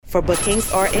For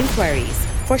bookings or inquiries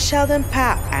for Sheldon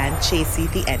Papp and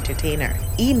Chasey the Entertainer,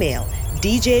 email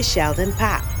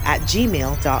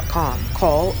djsheldonpapp@gmail.com.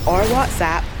 Call or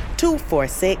WhatsApp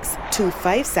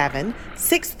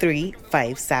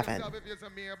 246-257-6357.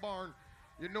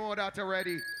 You know that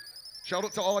already. Shout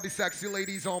out to all the sexy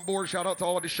ladies on board. Shout out to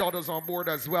all the shouters on board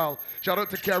as well. Shout out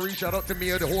to Kerry. Shout out to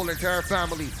Mia, the whole entire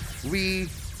family. We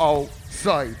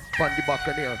outside Bundy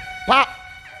Buccaneer. Pop!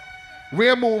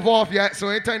 We'll move off yet,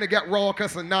 so ain't time to get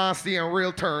raucous and nasty and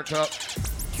real turned up.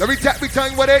 Let me take me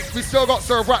time with it. We still got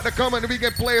Serve Rock to come and we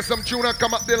can play some tune and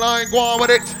come up the line. Go on with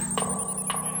it.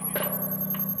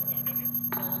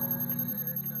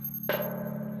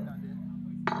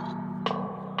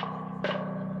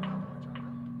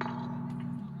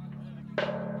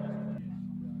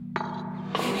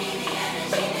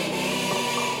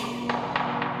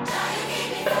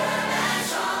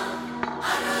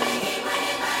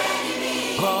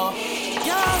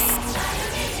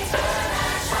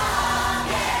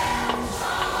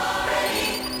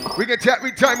 We can take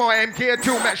me time on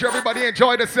MK2. Make sure everybody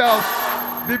enjoy themselves.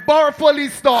 The bar fully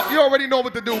stopped. You already know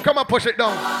what to do. Come and push it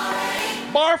down.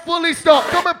 Bar fully stopped.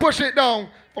 Come and push it down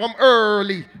from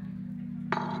early.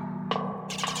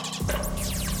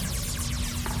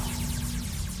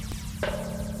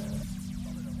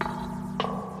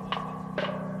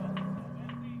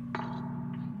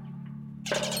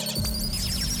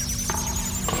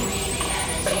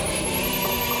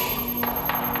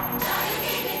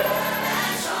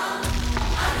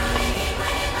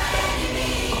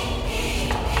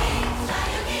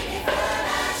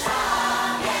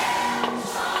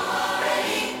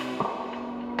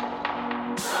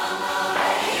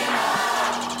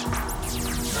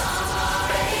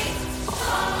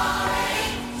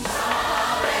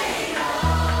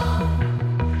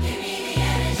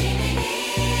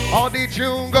 All the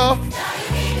jungle.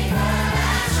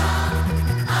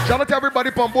 Shout out to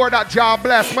everybody on board that job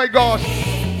bless. My gosh.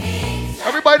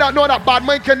 Everybody that know that bad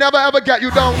mind can never ever get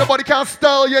you down. Nobody can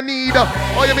steal your need.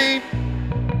 Oh, you mean?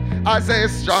 I say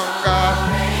stronger.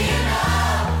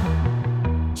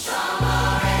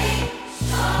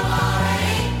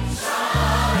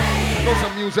 Throw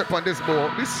some music on this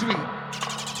board. Be sweet.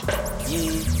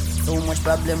 Yeah, so much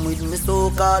problem with my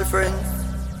so-called friends.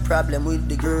 Problem with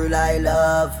the girl I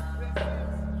love.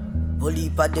 Whole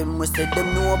heap of them we said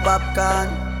them know popcorn.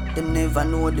 Them never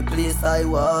know the place I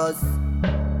was.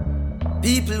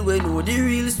 People we know the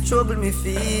real struggle me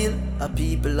feel. Are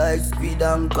people like Squid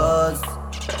and Cuz.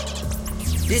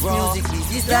 This music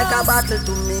is like a battle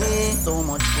to me. So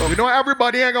much fun. You know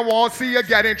everybody ain't gonna want to see you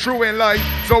getting through in life.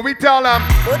 So we tell them.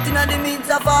 But in the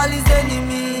midst of all his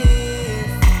enemies,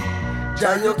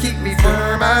 Jah you keep me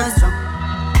firm and strong.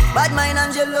 Bad mind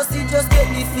and jealousy just get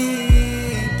me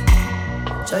feet.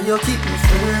 Jah you keep me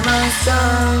firm and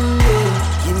strong.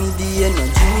 Yeah. Give me the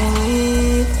energy me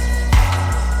need.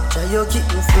 Jah you keep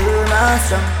me firm and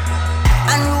strong.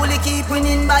 And really keep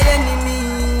winning by any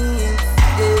means.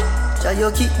 Yeah. Jah you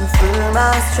keep me firm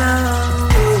and strong.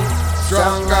 Yeah.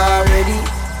 Strong already.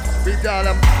 We tell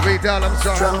them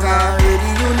strong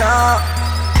already, you know.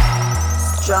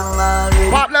 Strong already.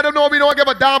 Pop, let them know we don't give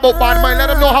a damn about bad mind. Let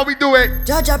them know how we do it.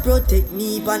 Jah protect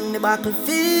me on the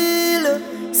battlefield.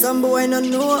 Some boy don't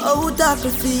know how tackle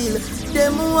feel.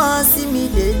 Them want see me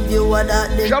dead, you what that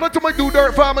them. Shout out to my Do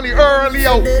Dirt family early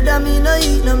out. Dead and me no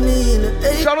eat no meal.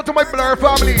 Hey. Shout out to my Blur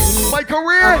family. My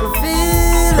career.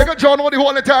 Big up John on the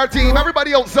whole entire team.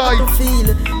 Everybody outside.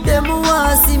 Them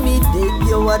want see me dead,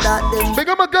 you what that them. Big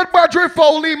up my good Badger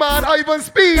Foley, man. Ivan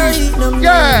Speed.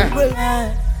 Yeah.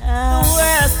 The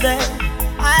worst day,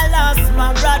 I lost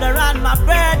my brother on my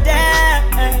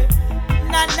birthday.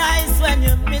 Not nice when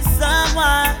you miss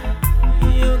someone.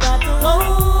 You got to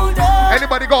hold on.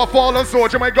 Anybody got a fallen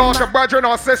soldier? My gosh, a brother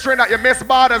or sister that you miss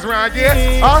bothers around here.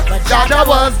 Huh? But Jaja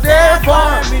was there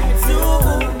for me too.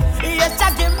 Yes,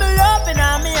 Jah give me love and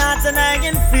I'm me heart and I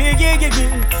can feel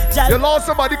you lost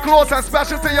somebody close and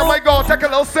special to you. My God, take a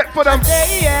little sip for them.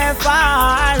 There for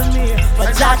me,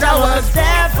 but Jaja was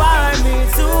there for me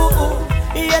too.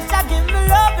 Yes, Jah give me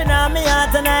love and I'm me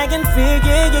heart and I can feel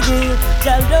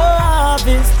Jah love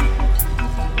is.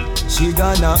 She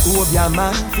gonna hope your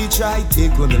man fi try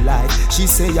take on me life. She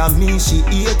say I me she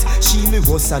hate, she me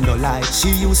was no like. She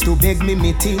used to beg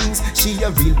me things, she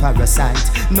a real parasite.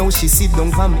 Now she sit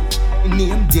down for me,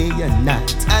 name day and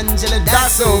night. Angela,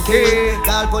 that's okay.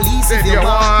 Call police if you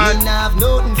want. Me nah have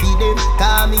nothing for them.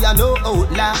 Call me a no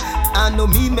outlaw. I know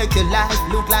me make your life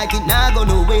look like it nah go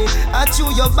no way. I chew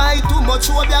you buy too much,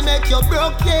 hope ya make you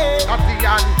broke, yeah.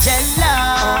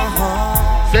 Angela.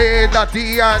 Say that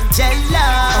Angela.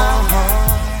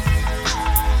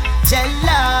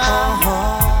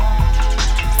 Jella.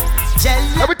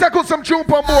 check out some tune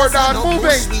on board, Dan.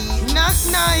 Moving. Not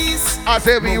nice. I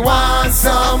said we want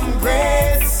some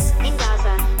grace. In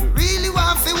Gaza. Really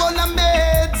want to hold them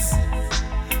beds.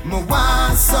 Me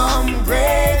want some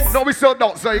grace. No, we still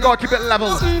don't, so you gotta keep it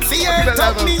level. Keep Keep it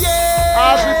level. me,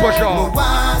 As we push Me on.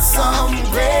 want some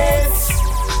grace.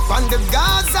 From the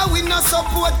Gaza, we no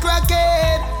support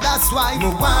crackhead. That's why me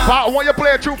want. But I want you to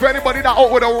play a tune for anybody that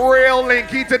out with a real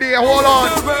linky today. Hold on.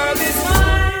 The world is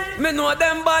mine. Me know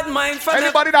them bad mind for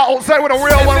Anybody that outside with a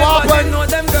real one, what everybody happen? know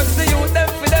them girls, the youth, them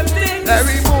for them things.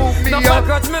 Every move, me No up.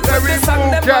 backwards, me put Every this on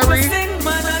move, them carry. sing,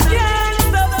 man, and yeah,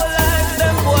 double life,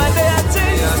 them boy, they are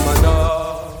things. Yeah, man,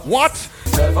 What?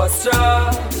 never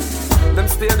strong. Them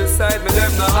stay beside me,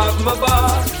 them not have my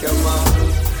back. Yeah, man.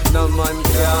 No man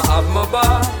can't have my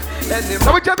back. Let me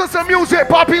check out some music,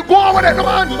 Poppy. Go on with it, come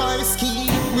on. My scheme,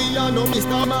 we are no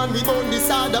Mr. Man, we on this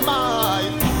side of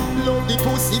mine. Love the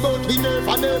pussy, but we never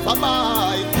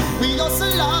buy. We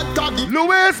hustle hard, got the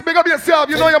Louis, big up yourself.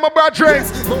 You know you're my brethren.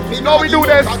 You know we do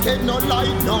this. No light,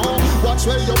 no. Watch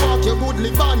where you walk, your goodly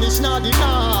vanish, not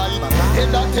deny. Head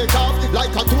that take off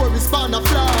like a tourist on a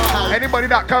fly. Anybody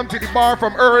that come to the bar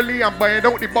from early and buying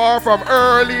out the bar from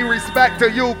early, respect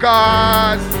to you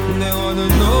guys. They wanna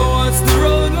know what's the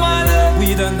road, man.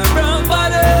 Weed on the brown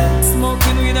body,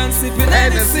 smoking weed and sipping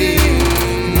Hennessy.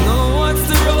 Know what's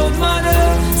the road, man?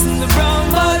 It's in the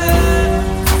brown body.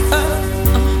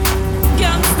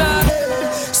 Gangsta.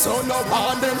 So no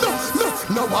one them,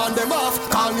 no one them off.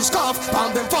 Call me scarf,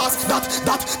 pound them fast. That,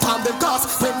 time them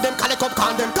cost. When them calic up,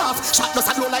 can them cough. Shot no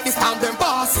slow like this, time them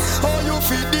pass. Oh, you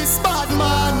feed this bad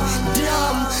man.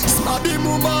 Damn, smaddy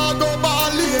mama go ball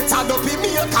later. Don't be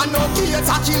me, I cannot get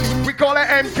a killing. We call it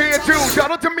MK2. Shout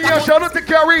out to Mia, shout out to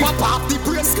Kerry. Pop off the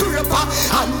brain scraper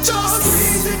and just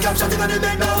squeeze the caption in the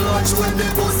neck. Now watch when they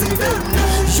pussy them.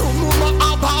 Your mama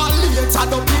a ball later.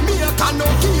 Don't be me, I cannot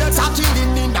get a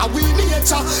killing in a we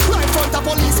nature. Right front of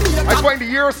police maker. I find the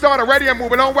year start already and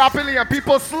moving on rapidly and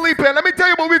people sleeping. Let me tell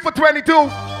you what we for 22.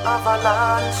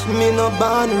 Avalanche, me no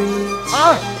born rich.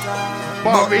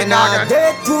 But we not gonna...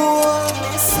 dead poor.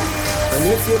 And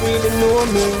if you really know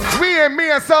me, Me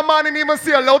and some man didn't even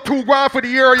see a little $2,000 for the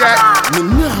year yet.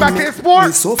 Back in me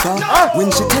sports. so far.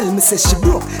 When she tell me say she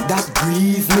broke, that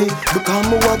grieve me. Because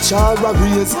me watch her a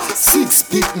raise 6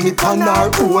 feet me on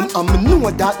her own, and me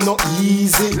know that no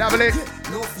easy. Lovely.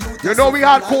 You know we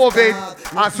had COVID,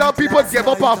 and some people give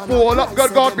up and fall up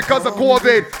good God because of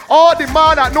COVID. All the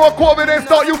man that know COVID ain't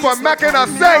stop you from making a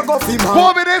sing.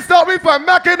 COVID ain't stop me from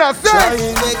making a sing.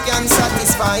 Trying they can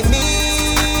satisfy me.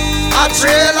 A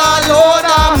trailer load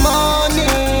of money.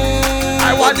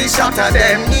 I want the shot of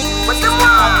them.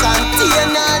 A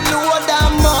container load of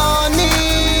money.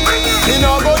 Me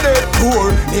no go dead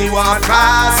poor. Me want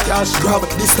fast cash. Grab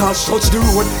the stash, touch the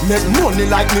road, make money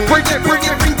like me. Bring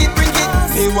it.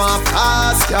 Me want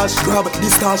fast cash. Grab the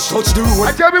stash, touch the road.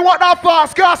 And tell me what that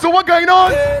fast car, so what going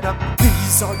on?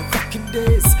 These are the fucking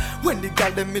days when they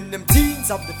got them in them teens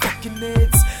of the fucking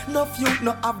heads. No youth,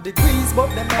 no have degrees, but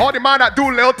them All the man that do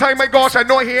little time, my gosh, I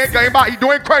know he ain't going back. He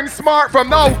doing crime smart from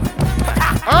now.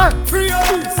 Huh?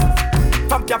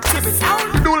 from captivity.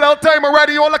 You do little time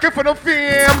already, you're looking for the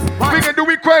fame. We can do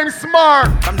we crime smart.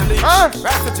 Huh?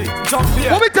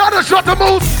 What we tell the shot the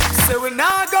moose? Say we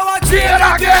now go a Jail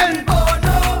again. Oh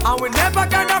no. And we never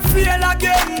gonna feel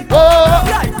again. Oh.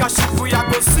 Like a ship we are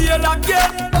go sail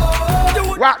again.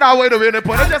 Oh. Right now, wait a minute,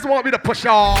 but they just want me to push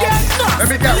off. Let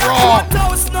me get raw.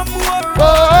 No more.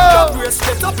 Oh. We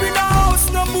step up in the house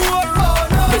no more.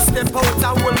 We step out and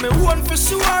hold me one for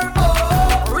sure.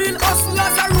 Real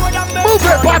hustlers are road and Move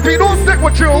it, Poppy, don't stick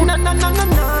with you. Na na na na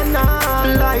na na,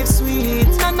 life sweet.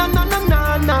 Na na na na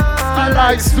na na, I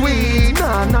like sweet.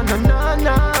 Na na na na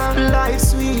na, life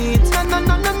sweet. Na na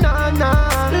na na na na,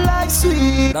 life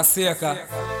sweet. That's Seika.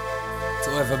 To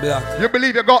ever black. You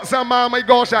believe you got some man, my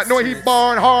gosh, that know he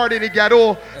born hard in the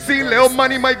ghetto. See little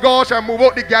money, my gosh, and move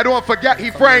out the ghetto and forget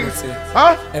he friends.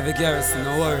 Huh? Every garrison,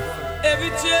 no worry. Every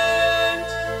change.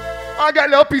 I got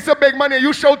a little piece of big money, you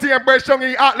shouty and breast young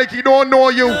and you act like he don't know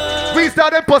you. We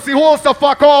started pussy holes to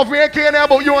fuck off. We ain't caring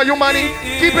about you and your money.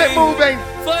 Keep it moving.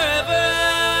 Forever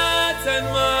and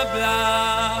my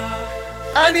blood.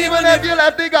 And even if you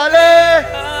left the galley,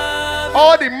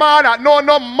 all the man that know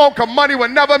no monk of money will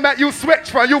never make you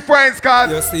switch from you friends, cause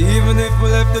You see, even if we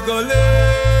left the gully,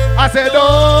 I said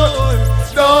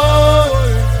don't.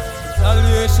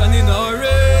 Salvation in our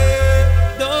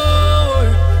way.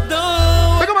 Don't.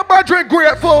 Look at my brethren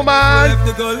grateful, man. Left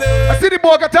the gully. I see the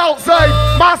boy got outside.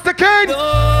 Master King,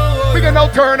 we can now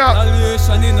turn up.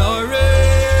 Salvation in our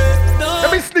way.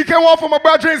 Let me sneak in one for my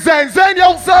brethren Zen. Zen, you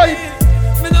outside.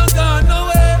 Me not gone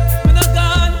nowhere. Me not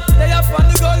gone. They up on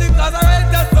the gully 'cause I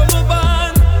read that some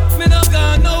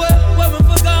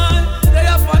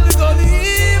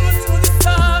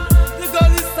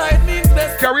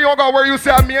you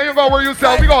sell. Me and you got where you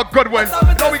sell. We got good ones.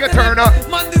 You know we can turn up.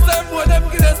 Man deserve more them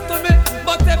give this to me.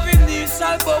 But every knee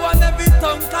shall bow and every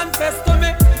tongue confess to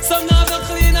me. Some now go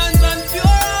clean and pure.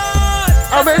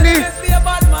 How many?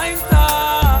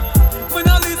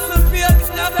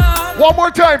 One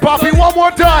more time, Poppy, one more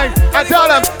time. I tell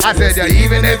them, I said, yeah,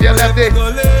 even if you left it.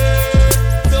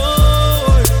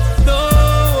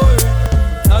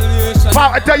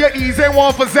 Pop, I tell you, easy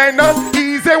one for Zen,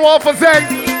 easy one for Zen.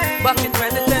 Back in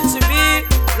 20th century,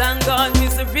 long gone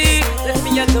misery. Left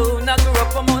me alone, I grew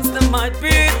up amongst the mud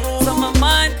breed. So my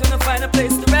mind couldn't find a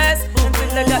place to rest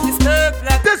until I got disturbed.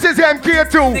 Like this is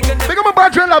MK2. Think of my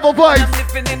brethren level voice. I'm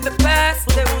living in the past,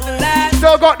 they wouldn't last.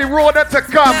 Still got the road that to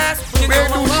come. We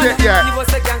ain't do shit yet. He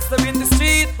was a gangster in the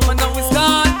street, but now he's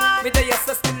gone. Me the yes,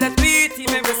 I still at beat, he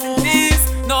may rest in peace.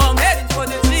 Now I'm heading for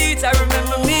the streets, I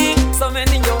remember me. So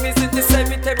many youngies in the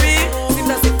cemetery. Seems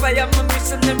as if I am a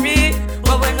missionary.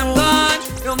 But when I'm gone,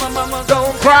 your mama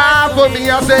don't cry for me,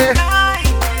 I say.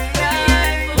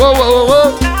 Whoa, whoa, whoa,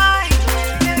 whoa.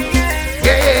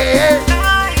 Yeah.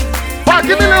 Back,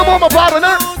 give me a little more, my brother,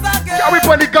 now. Can we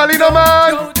put the gully, no,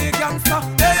 man?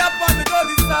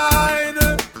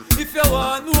 If you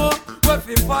want to know where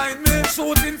you find me,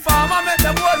 shooting farmer make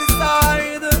them all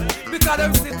side. Because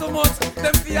them see too much,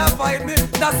 them fear fight me.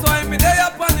 That's why me there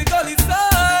up on the gully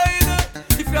side.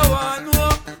 If you want to know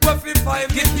where you find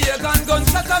me, give me a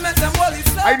gunshot and make them all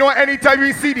side. I know anytime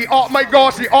we see the up, my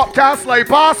gosh, the up cast like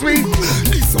pass we.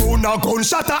 So now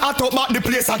gunshot I talk about the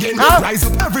place again. Rise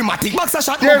up every matic max a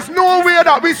shot. There's no way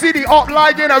that we see the up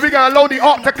lying and we gonna allow the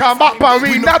up to come back, but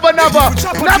we never.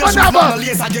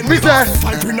 We say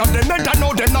fighting up the men that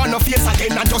know them not no face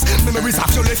again and just memories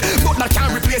actually. But that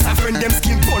can't replace a friend them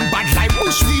skin bone bad like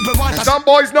push people want to. Some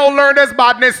boys don't learn this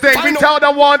badness thing. We tell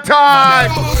them one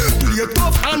time. Play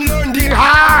tough and learn the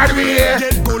hard way.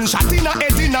 Get gunshot in a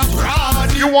head in a broad.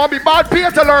 You want me bad pay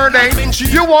to learn eh?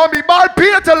 You want me bad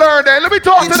pay to learn eh? Let me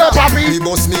talk to them, papi. We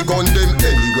must me gun them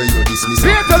anyway you dismiss.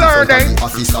 Pay to learn eh?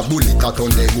 Officer bullet that on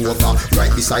them over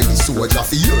right beside the soldier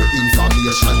for your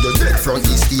information. The dead front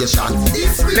the station.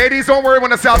 Ladies, don't worry when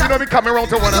the south. You know me coming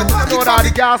around to one of them. You know that the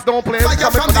gas don't play. We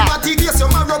coming for that. Yes, you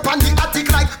marry up on the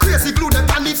attic like crazy glue. The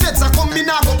panic feds are coming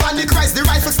now go panic rise. The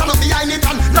rifle stand up behind it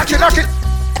and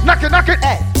knock it.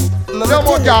 Hey. No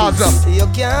more Gaza. You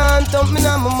can't thump me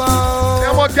on my mouth.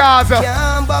 No more Gaza.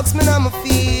 Can't box me on my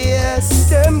face.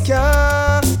 Them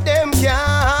can't.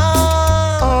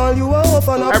 All you want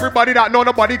for now. Everybody that know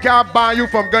nobody can't ban you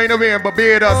from going away in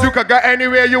Barbados. You can go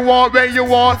anywhere you want, when you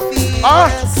want. Tell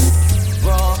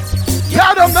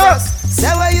them that.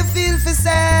 Say what you feel for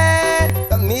say.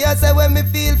 But me I say when me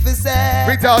feel for say.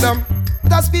 We tell them.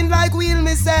 That spin like wheel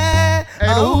me say.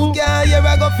 And who can you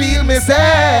ever go feel me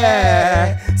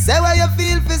say? Say what you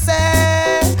feel for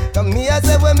say. Come me I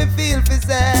say when me feel for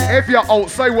say. If you're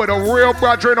outside with a real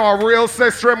brethren or a real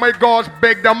sister, my gosh,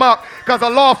 big them up. Cause a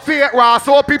lot of fake raw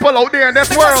so people out there in this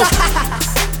world.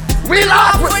 We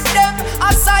laugh with them.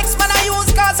 A sykes man I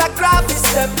use cause I graphish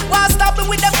them. Why stop me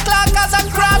with them clock cause I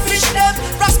graphish them.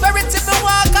 Prosperity me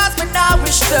walk cause me now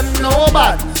wish them no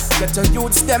bad. Get a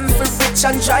youth them for rich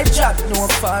and dry jack. No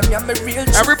farm, yeah, me real.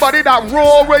 Everybody that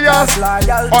roll with you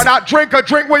or that drink a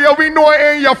drink with you, we know it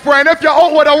ain't your friend. If you're out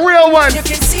with a real one, you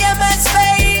can see a man's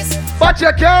face, but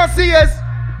you can't see us.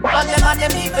 All them and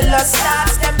them evil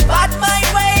stars, them bad my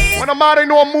way. When a man ain't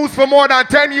know a moose for more than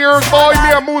 10 years, boy,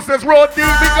 me a moose is road deep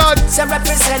because so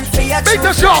represent for your big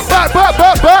the shot,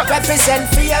 represent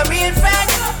for your real friend.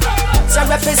 So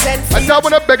represent for I tell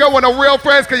when a bigger one a real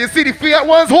friends, cause you see the fiat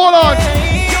ones, hold on.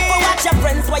 Your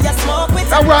friends while you smoke with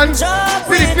that run. See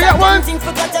the fiat ones.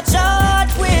 Forgot your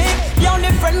chart with. The only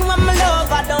friend when my love,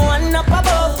 I don't want up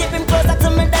above. Keep him closer to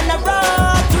me than a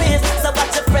rock twist. So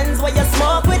watch your friends while you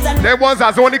smoke with. Them ones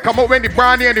that's only come out when the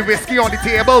brandy and the whiskey on the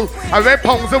table and when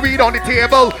pounds of weed on the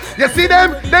table. You see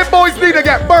them? Them boys need to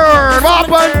get burned. What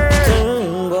happened?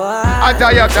 I tell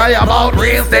you about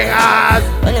real things.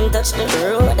 When them touch the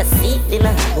road, the seat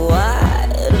dinner. Boy,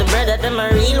 the brother them a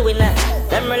real winner.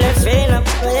 Them really strain up,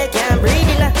 they can't breathe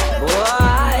in.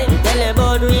 Boy, tell you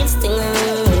about real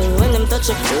things. When them touch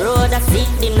the road, the seat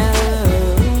dinner.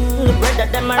 The brother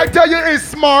them a I tell you it's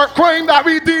smart crime that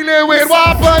we dealing with.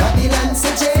 What happened? Babylon's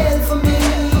a jail for me.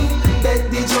 Bet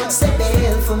the judge say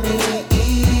bail for me.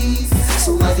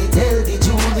 So I tell the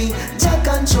jury, Jack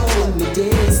control me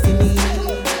destiny.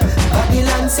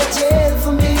 Babylon's a jail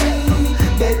for me.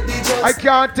 Bet the judge. I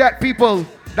can't tell people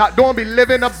that don't be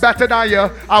living up better than you.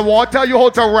 I won't tell you how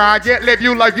to ride yet live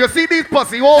your life. You see these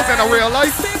pussy holes in a real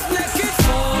life?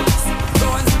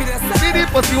 See these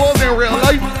pussy holes in real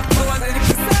life?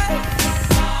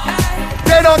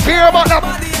 They don't care about them.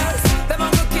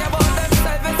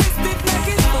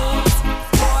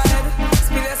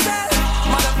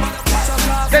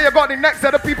 the next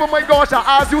set of people, my gosh,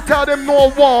 as you tell them no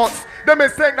wants, them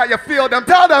is saying that you feel them.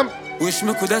 Tell them. Wish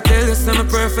me coulda tell you I'm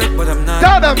perfect, but I'm not.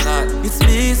 Tell them. It's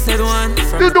me, said one.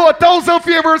 You do 1,000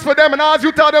 favors for them, and as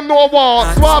you tell them no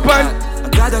wants, what happened? I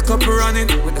got a couple running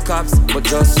with the cops, but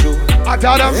just you. I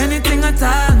tell them. Anything I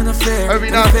tell, me no fair. Me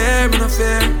no fair, me no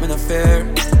fair, me no fair.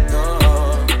 No,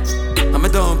 I'm a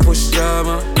don't push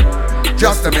drama.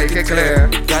 Just to make it clear.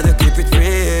 Gotta keep it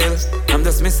real. I'm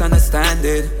just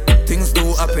misunderstanding. Things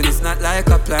do happen, it's not like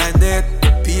I planned it.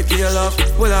 People you love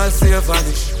will all see you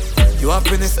vanish. Your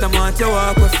happiness, the month you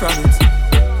walk with from it.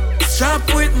 Sharp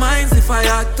with minds if I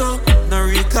had to. No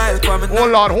recoil for me.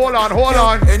 Hold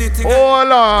on. Anything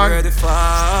hold on. Ready for.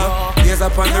 Yes,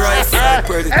 up on the right side.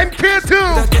 MK2.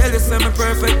 I tell you I'm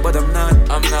perfect, but I'm not.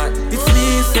 It's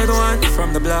me, said one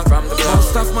from the block.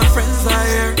 Most of my friends are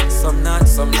here. Some not.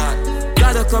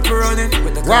 Got a couple running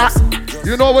with the cops.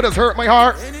 You know what has hurt my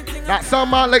heart? That some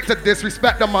man like to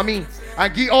disrespect the mommy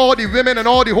and give all the women and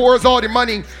all the whores all the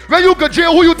money. When you go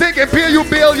jail, who you think can pay you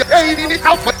bill? You ain't in it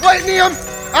out for what name?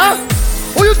 Huh?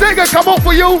 Who you think can come up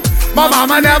for you? My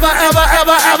mama never, ever.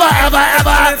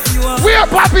 Where,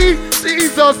 papi?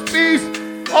 Jesus, peace.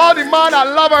 All the man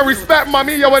that love and respect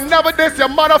mommy, you will never diss your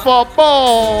mother for a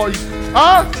boy.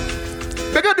 Huh?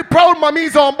 They got the proud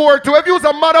mommies on board too. If you was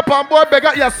a mother on board, they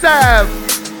got yourself.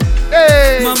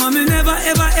 Hey. Mama, me never,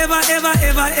 ever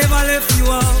left you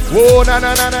out. Whoa, na. Me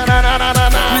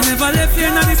never left you,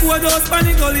 and before those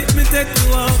panic only me take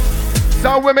you out.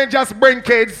 Some women just bring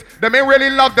kids. They may really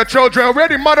love the children. Where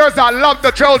the mothers that love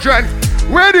the children?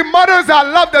 Where the mothers that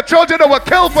love the children that will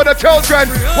kill for the children?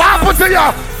 What happened to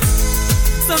you?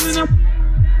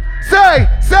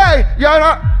 Say, you're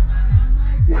not.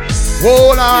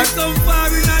 Hold on. So far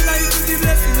in our life, the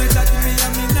blessing that me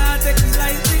and me not take it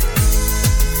lightly.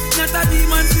 Not a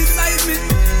demon beside me.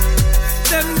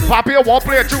 Papi, I won't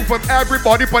play a tune from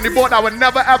everybody on the board. I will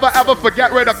never, ever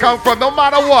forget where they come from, no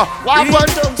matter what. What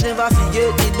happened? Never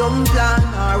forget the dumb plan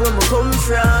or where we come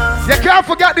from. You can't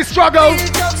forget the struggle.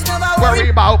 Worry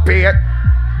about it.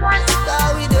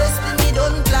 Start with destiny,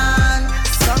 don't plan.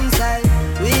 Some say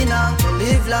we not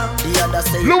live long. The other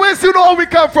say Louis, you know where we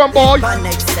come from, boy. my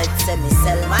next set say me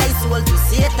sell my soul to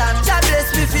Satan. God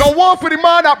bless me. The one for the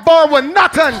man that born with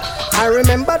nothing. I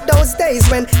remember those days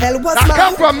when hell was That mine.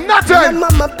 come from nothing. When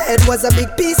mama bed was a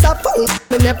big piece of phone.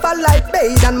 Me never like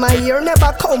bathe and my ear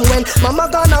never come. When mama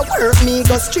gonna work me,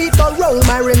 go street or roam.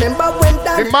 I remember when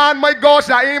that The man, my gosh,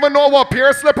 I ain't even know what pair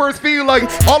of slippers feel like.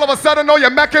 All of a sudden, know you're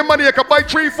making money. You can buy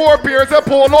 3-4 pairs of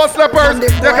polo slippers. You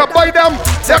can buy them.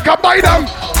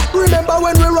 Remember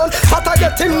when we run, but I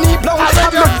get him knee blown.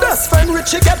 And my best friend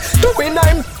Richie get doing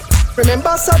I'm.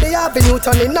 Remember Sunday Avenue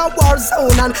turning a war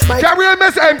zone and my Carry on,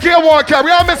 Miss MK1,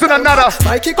 carry on, missing another.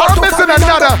 I'm missing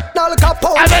another.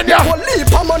 And then you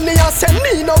leave money and send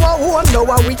me no one know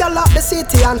we all lock the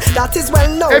city and that is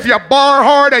well known. If you bar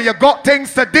hard and you got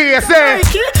things to do, say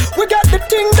we get the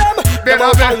thing them. They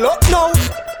love it. Look now.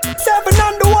 7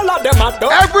 and the whole of them are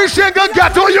done. Every single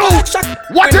get to you.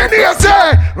 What in here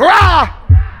say? Rah!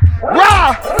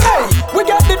 Hey, we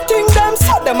got the thing them,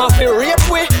 so them have to rape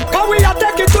we. Cause we are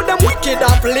taking to them wicked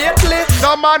up lately.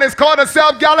 Some man is called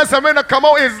himself gallus and when they come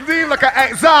out his leave like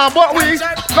an exam. What we?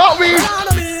 Not we.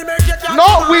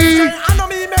 Not we.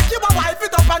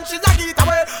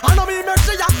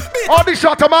 All the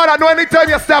shot man, I know anytime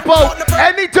you step out.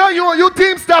 Anytime you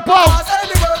team step out.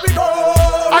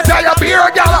 I tell you, be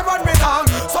a gallus.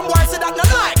 Some boys say that they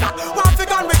like that. One fig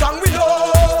on we tongue we know.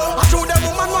 I show them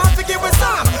woman want to give with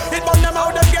Sam. It burn them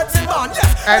out, them gets in bond.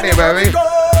 Yes. Anyway,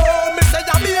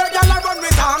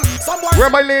 where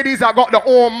my ladies that got their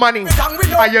own money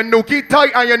and you nookie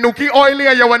tight and you nookie oily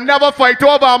and you will never fight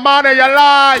over a man in your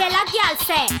life. Tell a girl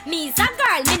say, me's a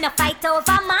girl, me no fight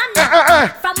over man.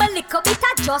 From a little bit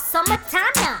of just some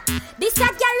time. This a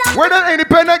girl. We're the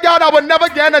independent girl that will never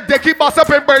get a dicky bus up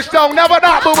in Bridgetown. Never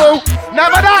that, boo boo.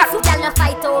 Never that. Girl no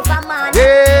fight over man.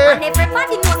 Yeah. And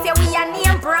everybody knows that we are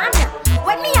name brand.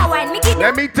 When me a wine, me give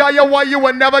Let me tell you why you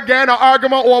will never get an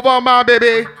argument over a man,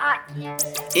 baby.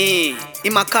 Hey,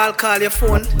 him a call your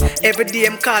phone. Every day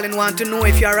I'm calling, want to know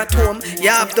if you're at home. You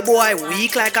have the boy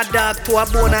weak like a dog to a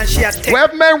bone and she a take.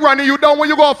 Where men running you down when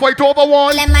you go fight over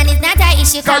one? Lemon is not a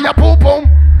issue. Call your poo poo.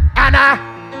 Anna.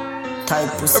 Tight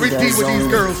pussy. Let me deal with these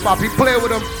girls, Poppy. Play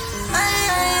with them.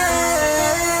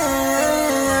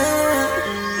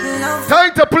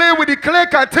 Time to play with the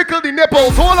click and tickle the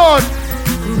nipples. Hold on.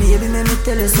 Baby, let me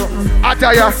tell you something. I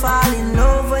tell ya. You fall in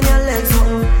love when your legs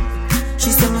open. She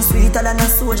said me sweeter than a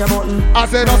soldier button. I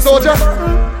said a soldier.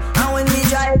 And when we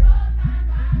drive,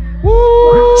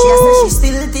 Woo. She said she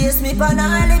still tastes me on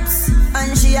her lips,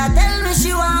 and she a tell me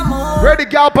she want more. Ready,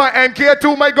 gal, and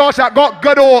MK2, my gosh, I got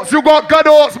good oats. You got good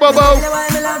oats, bubba.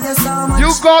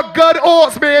 You got good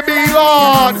oats, baby,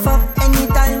 Lord.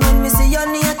 Anytime when me see your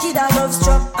naked, I love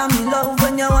struck. I'm in love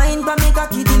when you wine for me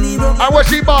cocky deliver. And what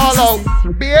she ball out?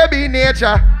 Baby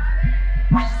nature.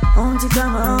 Won't you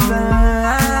come over?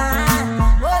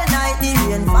 All night the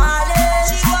rain falling.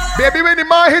 Baby, when the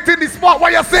man hitting the spot,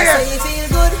 what you saying? Say you feel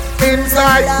good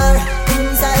inside her,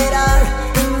 inside her,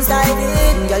 inside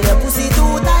it. Girl, your pussy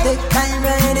too tight. Take time,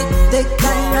 ride it. Take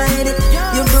time, ride it.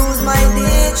 You bruise my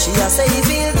dick. She a say you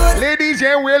feel good. Ladies, you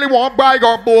ain't really want brag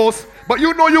or boast, but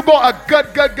you know you got a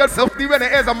good self-esteem when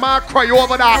there is a man cry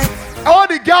over that. All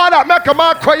the girl that make a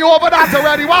man cry over that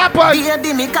already. What happened?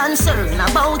 Baby, me concerned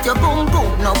about your boom boom.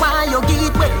 No why you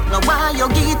get wet, no why you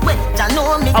get wet. I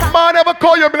know me. A man ever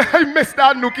call you, but I miss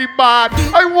that nookie bad.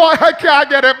 I can't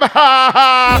get it back.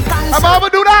 I'm ever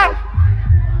do that?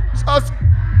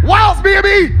 Wilds,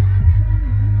 baby.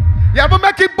 You ever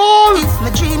make it ball? If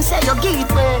my dream say you get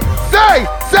wet.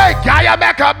 Say, can you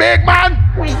make a big man?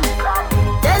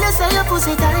 Tell you say your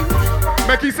pussy tight.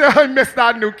 Becky say I miss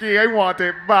that nookie, I want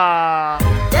it back.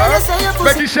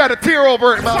 Becky shed a tear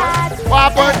over it, man.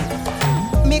 What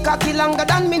happened? Me cocky longer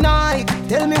than me night.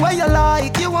 Tell me where you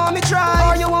like. You want me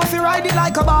try or you want to ride it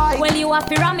like a bike? Well, you have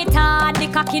to ram it hard. The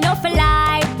cocky no for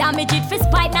life. Damage it for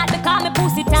spite, not because me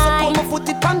pussy tight. So put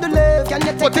it on the left, can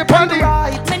you put take it on the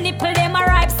right? My nipple them a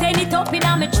ripe, send it up in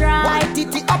a me try. White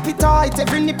titty appetite,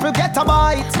 every nipple get a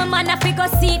bite. My man a figure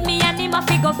seat me and him a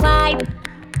figure fight.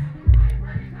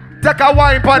 Take a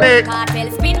wine pon it.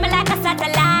 Cartel spin me like a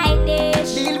satellite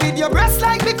dish. Deal with your breast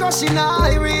like because she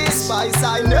Irish. Spice,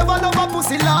 I never love a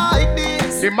pussy like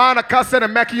this. The man a cussing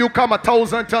and making you come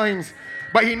 1,000 times,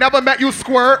 but he never met you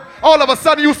squirt. All of a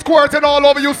sudden you squirting all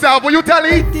over yourself. Will you tell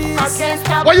he?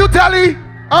 Will you tell he?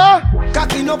 Huh?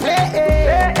 Cocky no play.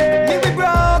 Me we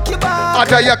broke your back. I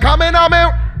tell you coming on me.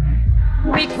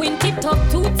 We quint it up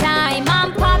 2 times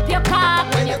and pop your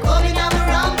cock. When you're coming on the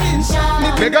ramping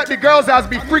shot. They got the girls as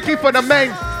be freaky for the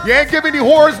men. You ain't giving the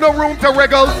whores no room to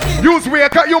wriggle. Use we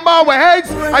cut your man with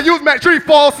heads, and use make sure you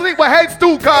fall asleep with heads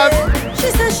too, cuz. She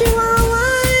said she want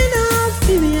wine up,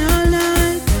 give me all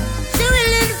night. She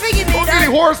willing to give me Don't that.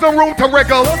 give the whores no room to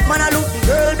wriggle. Man, I look the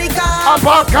girl because I'm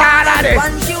pop card at it.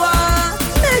 When she want,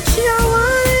 make she a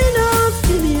wine up,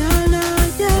 give me all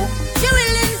night, yeah. She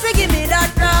willing to give me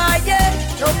that ride,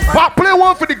 yeah. Pop, play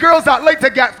one for the girls that like to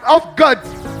get off good.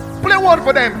 Play one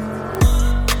for them.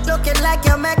 Looking like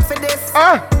you're made for this.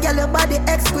 Girl, your body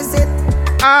exquisite.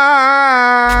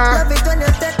 Love it when you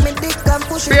take me dick and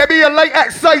push it. Baby, you like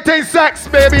exciting sex,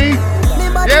 baby.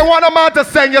 You ain't want a man to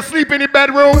send you sleep in the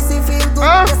bedroom. Pussy feel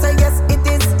good, yes I guess it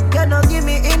is. You know give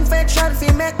me infection,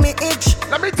 feel make me itch.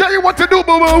 Let me tell you what to do,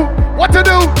 boo-boo. What to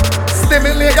do?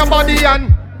 Stimulate your body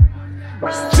and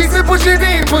she say push it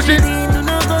in, push it.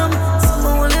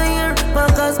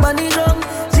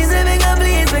 She say make her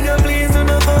please do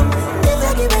not come. If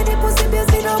you give me the pussy,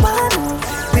 baby, no man.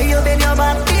 May you bend your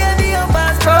back, baby, your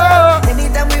fast.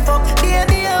 Anytime we fuck,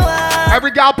 baby, your ass.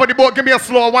 Every gal on the boat, give me a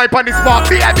slow wipe on the spot,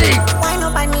 baby. Wine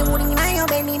up on me, woody, now your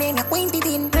belly, then you quint it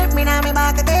in. Grip me now, me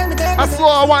back, tell me. A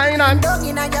slow wine and Dog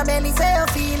in your belly, say you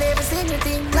feel every single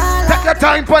thing. take your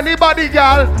time on the body,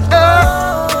 gal.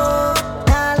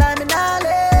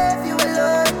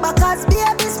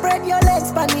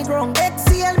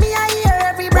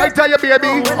 Right tell you, baby,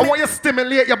 I want you to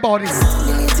stimulate your body.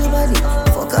 Stimulate your body,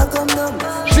 fuck her come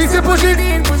down. She say push it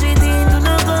in, do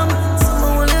not come.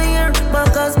 Someone wanna hear,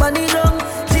 back us body down.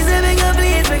 She say make her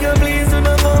please do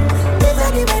not come. If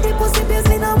I give her the pussy,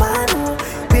 basically no man.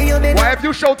 Why if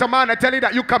you show to man and tell you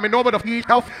that you coming over the heat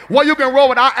house, what you can roll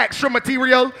with our extra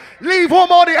material? Leave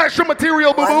home all the extra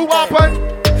material, boo-boo, what happened?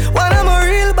 When I'm a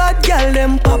real bad girl,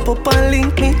 them pop up and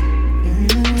link me.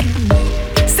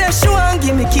 Say she want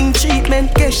give me king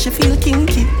treatment, guess she feel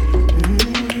kinky.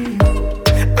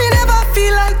 Me never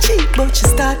feel like cheap, but she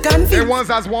start confused. There ones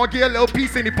as want get a little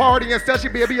piece in the party and tell she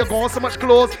baby you're going so much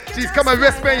clothes. She's coming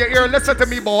whisper in your ear, listen to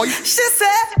me, boy. She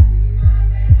said,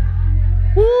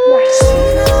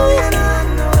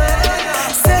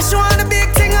 say she want a big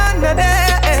thing on the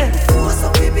bed. What's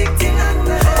up, big thing on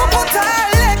the bed? Put her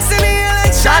legs in the air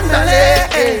like chandelier.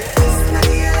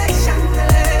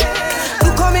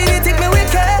 Look how me take me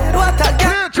wicked, what a girl.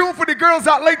 Play a tune for the girls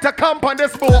that like to camp on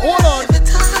this boat. Hold on.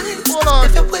 Hold on.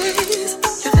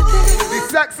 The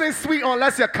sex ain't sweet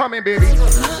unless you're coming, baby.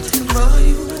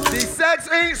 The sex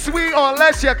ain't sweet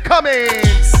unless you're coming.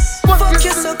 Fuck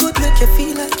you so good, make you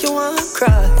feel like you want to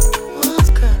cry.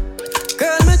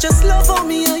 Girl, me just love on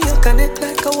me and you connect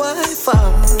like a Wi-Fi.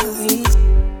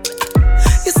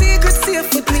 You see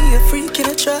freak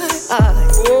in a try.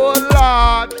 Oh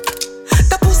Lord.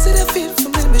 The pussy that feel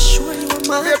for me sure you are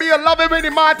mine. Baby, you love it when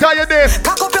the man tell you this.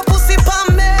 Cock up your pussy pa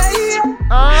me.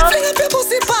 Fling up your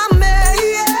pussy pa me.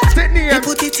 You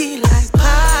put it in like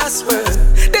password.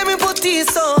 Then me put it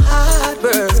so hard,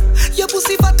 bro. Your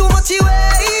pussy for too much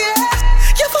away.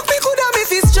 You fuck me good and me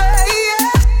feel straight.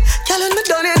 Girl, when me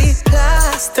done any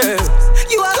plaster,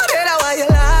 you are better while you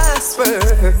last for.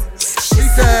 She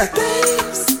said,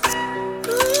 babes,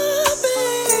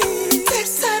 babe,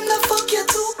 next time the fuck you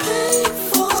too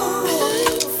painful.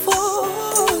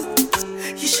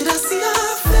 You should have seen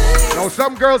her face. Now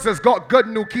some girls has got good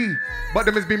nookie, but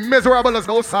them has been miserable as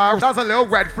no sour. That's a little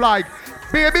red flag.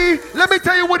 Baby, let me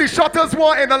tell you what the shutters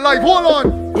want in the life. Hold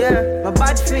on. Yeah, my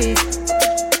bad freak.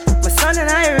 My son and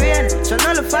I rain. So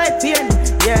nullify pain.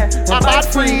 Yeah, my bad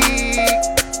freak.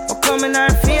 I come in our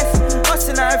face. What's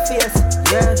in our face?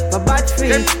 Yeah, my bad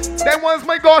freak. Then once,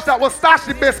 my gosh, that was stash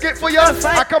the biscuit for you.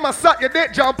 I come and suck your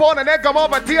dick, jump on, and then come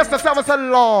over and taste the stuff and say,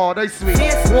 Lord, they sweet.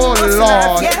 Oh,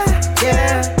 Lord.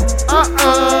 Yeah.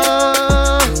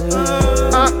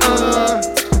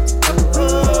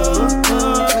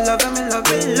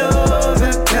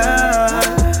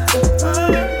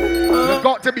 You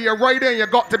got to be a rider and you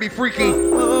got to be freaky.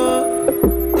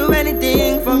 Do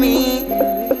anything for me.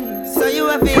 So you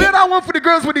have Play that one for the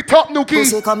girls with the top nookie.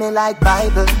 Pussy coming like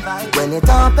Bible. When it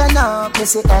open up, me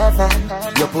see heaven.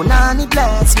 Your punani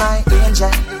bless my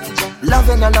angel.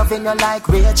 Loving you like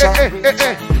Rachel.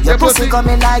 Your pussy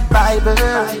coming like Bible.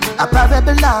 A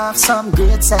parable of some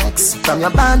great sex. From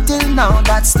your band till now,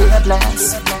 that's still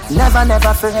blessed.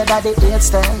 Never fear that the AIDS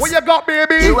test. What you got,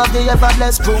 baby? You have the ever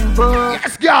blessed boom boom.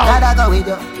 Yes, girl. Gotta go with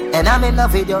you, and I'm in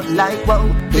love with you like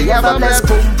whoa. The ever blessed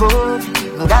boom boom.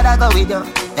 Gotta go with you,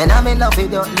 and I'm in love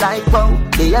with you like whoa.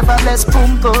 The ever blessed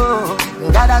boom boom.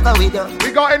 Gotta go with you.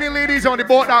 We got any ladies on the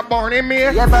boat that born in me?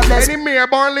 Any mere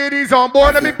born ladies on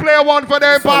board? Let me play one for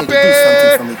them,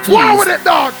 papi. Wow with it,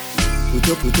 dog. Put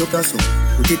your brasso,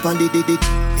 put it on the dick.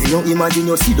 You know, imagine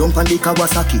you sit down on the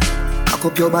Kawasaki. Cock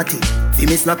up your body, see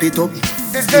me snap it up.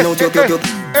 Skin out your gut,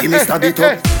 see me stab it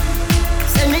up.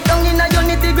 Send me down in a your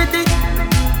nitty-gritty.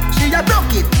 She a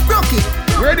broke it.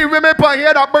 Where the women pan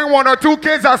here that bring 1 or 2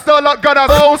 kids that still look good as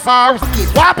those house.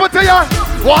 What happened to you?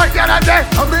 What you done there?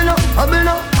 Hubble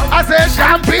no. I said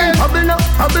champagne. Hubble no.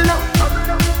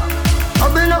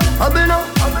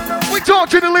 We talk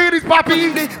to the ladies,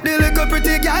 papi. The little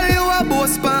pretty girl you a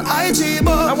boss pan IG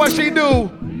boy. And what she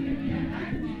do?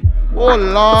 Oh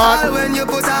Lord. All when you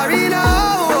put her in a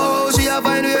hole, she a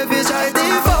find way fi try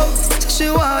default. She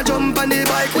want jump on the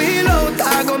bike wheel out.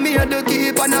 I go me to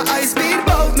keep on a high speed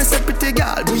boat. Me say pretty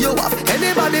girl, do you have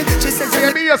anybody? She said,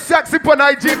 yeah, me you're sexy on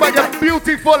IG, but you're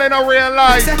beautiful in a real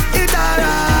life. She say, it's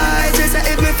alright. She say,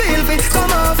 if me feel fit,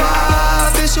 come over.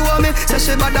 She show me, say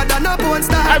she better than a porn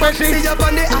star. See you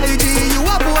on the IG, you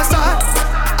a poster.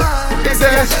 They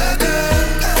say,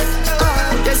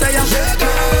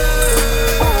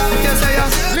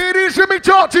 ladies, let me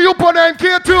talk to you on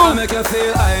NK too. I make you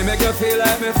feel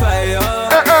like me fly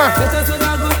up. Get us to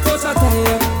the good coach I tell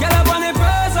you. Get up on the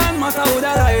person, matter who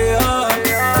that I am.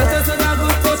 Get us to the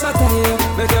good coach I tell you.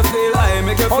 Make you feel like,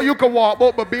 make you feel. Oh, you can walk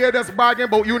about, but beer that's bragging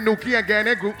about you nookie and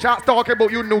getting in group chats talking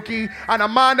about you nookie, and a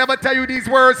man never tell you these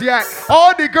words yet.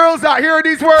 All the girls that hear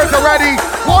these words already,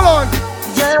 hold on.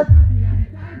 Yeah.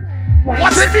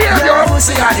 What's it mean, your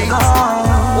pussy honey?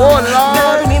 Oh Lord.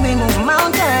 Girl, me move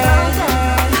mountains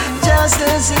just to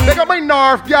see. Big up my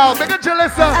North, y'all. Big up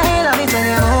Jalissa. I love it when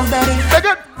you move, baby. Big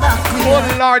up.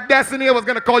 Oh Lord, Destiny was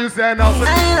gonna call you saying else.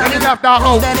 Let me left that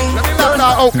out. Let me left that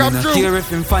out. Come I true. care if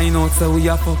him find out so we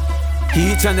a fuck.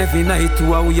 Each and every night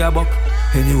to a we a buck.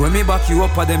 Anyway me back you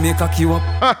up or them me cock you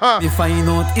up. Me find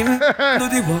out him do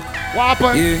the work. What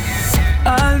happened? Yeah.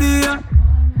 All the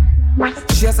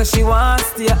she a say she want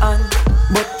stay on,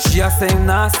 but she a say him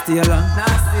not stay long.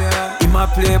 Him a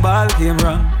play ball game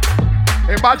wrong.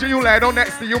 Imagine you lay down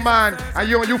next to you, man, and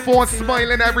you on your phone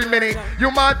smiling every minute. You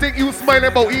man think you smiling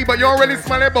about he, but you're really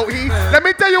smiling about he. Let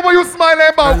me tell you what you smiling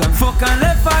about. Fuck and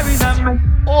left fire in me.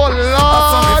 Oh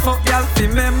Lord. Fuck y'all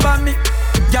remember me.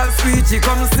 Y'all sweet, she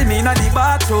come see me in the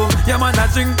bathroom. Yeah man, I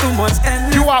drink too much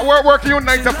and you at work you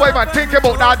 9 to 5 and think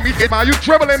about that weekend, man. You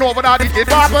dribbling over that weekend,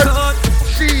 Papa.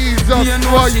 Jesus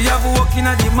Christ. She have walking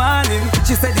at the morning.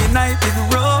 She said the night is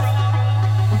rough.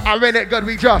 I read it good,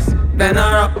 we just bend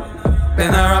her up.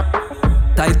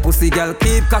 Tight pussy girl,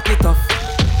 keep cocky tough.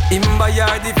 Him buy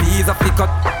her the visa fi cut.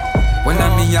 When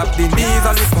I me up the knees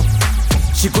a lift up.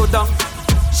 She go down,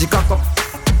 she cock up.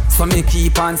 So me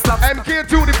keep on slap.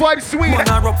 MK2, the vibe sweet.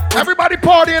 Everybody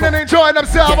partying and enjoying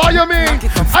themselves. What you mean?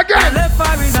 Again. Left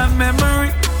her in a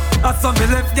memory. I saw me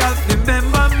left girl,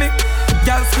 remember me.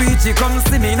 Girl sweet, she come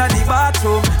see me in the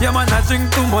bathroom. Yeah man, I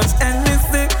drink too much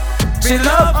Hennessy. She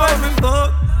love how me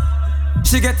fuck.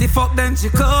 She get the fuck, then she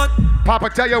cut. Papa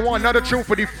tell you one another truth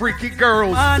for the freaky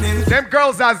girls. Them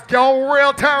girls that's gone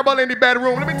real terrible in the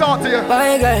bedroom. Let me talk to you.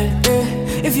 My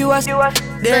girl, if you ask,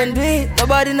 then do it.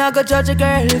 Nobody not go judge a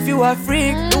girl if you are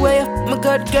freak. The way I'm a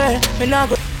good girl, me not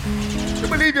go. You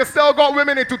believe you still got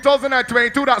women in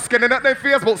 2022 that skinning up their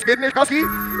Facebook, skinning husky?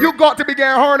 You got to be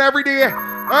getting horn every day,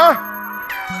 huh?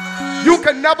 You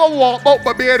can never walk out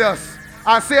Barbados.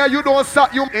 I say you don't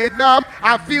suck you Vietnam.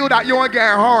 I feel that you ain't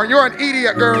getting horn. You're an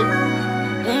idiot, girl.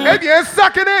 If you ain't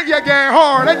sucking it, you're getting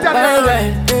horn. I tell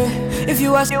you. If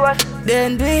you ask,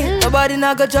 then do it. Nobody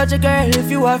not go judge a girl if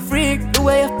you are freak. The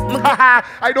way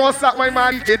I don't suck my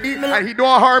man, kidney, and he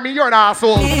don't harm me. You're an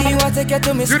asshole.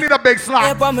 You need a big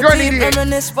slap. You're an idiot.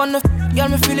 Girl,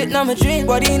 me feel it now, my dream.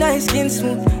 Body nice, skin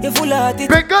smooth. You full of it.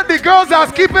 Pick up the girls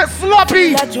that keep it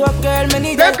sloppy.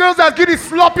 Them girls that give the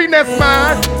sloppiness,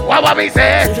 man. What we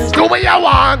say? Do what you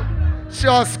want.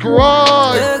 Just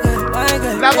cry.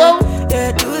 Level.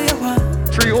 Yeah, do you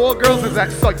want? 3 old girls is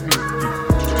exciting me.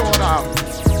 Going out.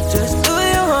 Just do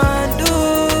you want,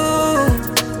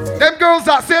 do. Them girls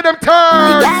that say them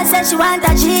turn. The girl said she want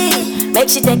a G. Make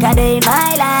she take a day in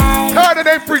my life. Turn to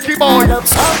them freaky boy.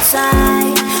 Looks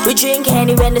outside. We drink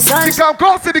any when the sun. She come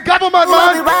close to the government,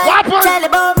 man. What happened? Tell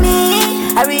about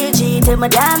me. I real G to my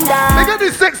damn dad. They got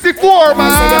this 64,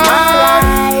 man.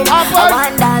 I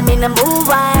want that in the move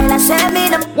while I send me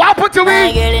the. What happened to me?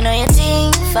 My girl, you know you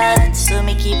think fat, so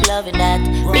me keep loving that.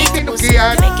 Beat the pussy,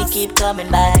 make it keep coming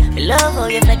back. I love how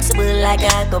you're flexible like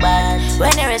a cobalt.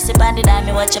 When you rest upon the dime,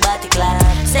 me watch your body clap.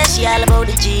 Say she all about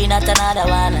the G, not another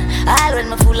one. All when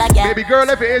me fool like that. Baby girl,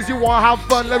 if it is you want to have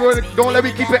fun, don't let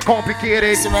me keep it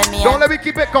complicated. Don't let me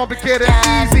keep it complicated.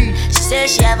 Easy. She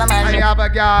says she have a man. I have a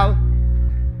gal.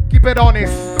 Keep it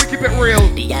honest. Let me keep it real.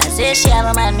 The girl says she have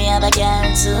a man, me have a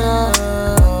girl too.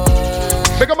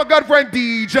 Become a good friend,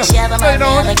 DJ. She have a man, me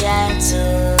have a girl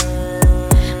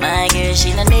too. My girl,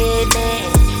 she no need me.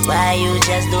 Why you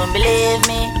just don't believe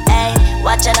me? Hey,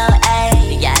 watch her now, hey.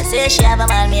 The girl says she have a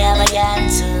man, me have a girl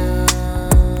too.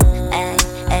 Hey,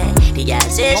 hey. The girl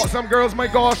says some girls, my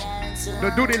gosh, they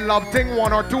do the love thing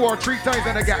 1 or 2 or 3 times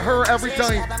and they get her every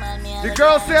time. The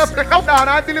girl says, "Help down,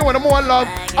 I'm dealing with more love.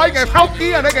 I get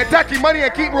healthy and I get tacky money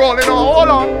and keep rolling on. Hold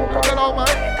on, man."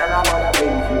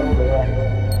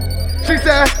 She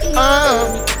said,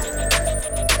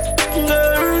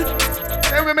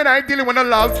 Hey, women ain't dealing with no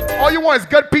love. All you want is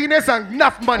good penis and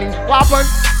enough money. What happened?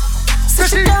 So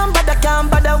she can't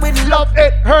bother with love.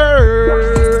 It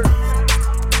hurt.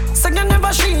 So you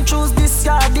never she choose this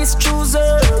guy, this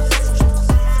chooser.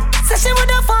 Say she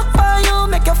woulda fuck for you,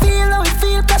 make you feel how you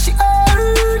feel, cause she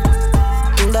hurt.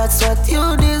 That's what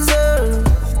you deserve.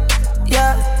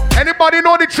 Yeah. Anybody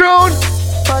know the tune?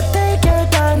 But take your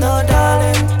time, no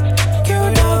darling. You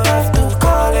don't have to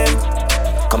call him.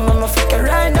 Come on, my figure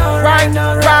right now, right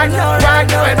now, right now, right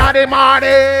now. In the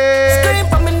morning. Scream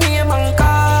for my name and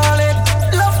call it.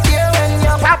 Love you when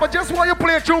you're Papa, just want you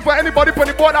play a tune for anybody on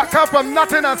the board that come from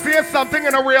nothing and see something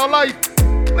in a real life.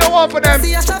 No one for them.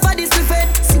 See a shop for this buffet.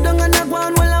 Sit down and go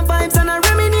on while I'm vibes and I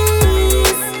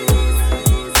reminisce.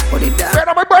 What it does?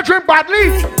 Better my brethren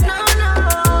badly.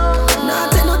 No,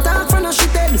 take no talk for no shit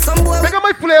head. Some boy. Make up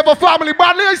my flavor family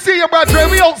badly. I see you, brethren.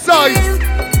 We outside.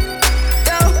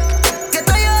 Get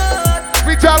tired.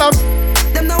 We tell them.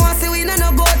 Them no want see we no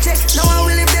go check. No one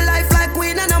will live the life like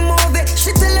we no movie.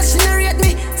 She tell us she no rate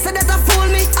me. Say that I fool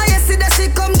me. I see that she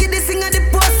come get this thing of the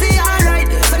pussy. Alright.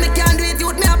 So me can't do it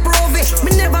with me approve it.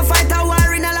 Me never fight a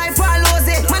war in a life or lose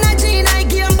it. Man I G I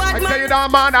game bad man. I tell you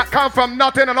that man that come from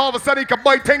nothing and all of a sudden he can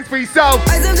buy things for himself.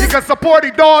 You can support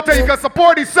the daughter, you can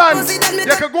support the son.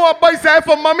 You can go and buy something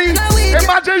for mommy.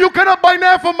 Imagine you cannot buy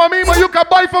nothing for mommy, but you can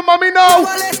buy for mommy now.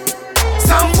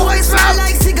 Some boys smell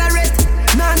like cigarette.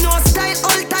 Nah no style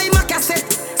all time a cassette.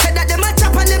 Said that them a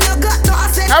chop and them no got no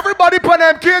asset. Everybody put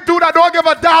them can't do that, don't give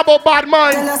a damn about bad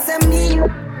mind.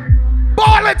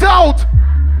 Ball it out.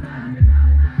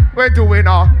 We're doing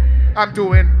I'm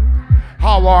doing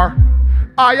how are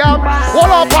I am. Hold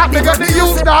on, Pat, because the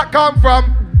youth that come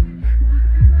from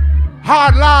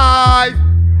hard life.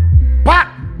 Pat,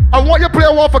 I want you to play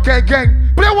one for Gang Gang.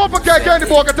 Play one for Gang Gang, the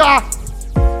ball guitar.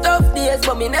 Tough days,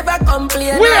 but me never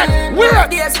complain. Weird.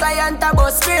 Days client a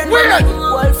bus train. Weird.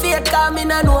 Whole faith come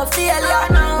in and no failure.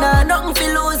 Nah, nothing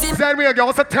for losing. Send me again,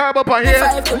 what's a terrible part here?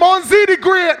 Monzi the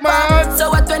Great, man.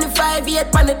 So at 25,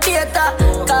 8 pan the theater.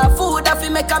 Cause food a fi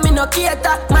make a me no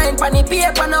cater. Mine pan the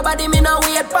paper, nobody me no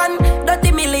wait pan.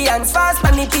 30 millions fast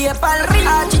pan the PayPal.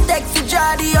 Architect fi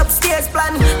draw the upstairs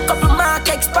plan. Couple mark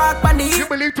X-Park pan the... You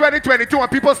believe 2022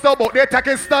 and people still about their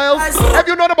attacking styles? Have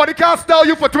you know nobody can style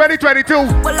you for 2022?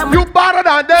 You better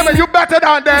than them and you better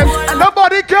than them.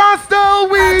 Nobody can style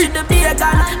we.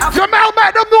 Jamel,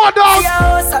 make them know those.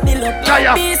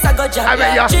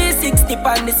 Jaya. 360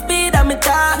 pan the speed of me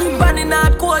car. Running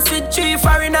out course with 3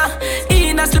 foreigner.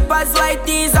 In a slippers white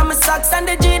tees and my socks and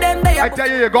the G them there. I tell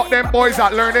you got them boys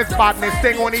that learned this badness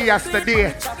thing only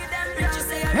yesterday.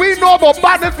 We know about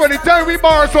badness for the time we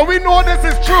born, so we know this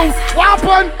is true. What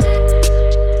happened?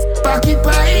 Pocket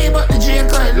pie, but the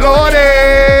drink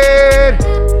loaded.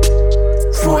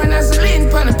 Phone as a lean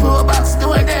pan the pro box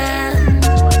door there.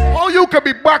 How you can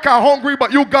be back and hungry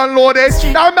but you gun loaded?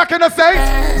 Now I'm making a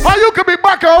sense. How you can be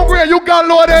back and hungry and you gun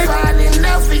loaded?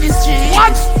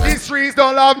 What? These streets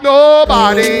don't love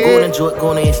nobody. Go on joke, go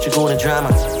on history, go on drama.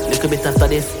 Little bit after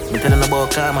this, me telling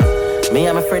about karma. Me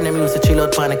and my friend them used to chill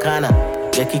out on the corner.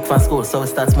 Get kicked from school, so we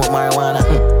start smoke marijuana.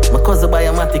 My cousin buy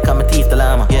a matic and my teeth the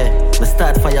llama. Yeah, me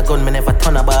start fire gun, me never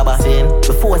turn a barber. Saying,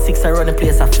 before 6 I run the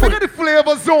place, I full. Look at the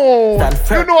flavor zone.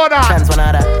 You know that. Chance one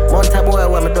other. One time boy,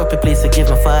 when me dopey place to give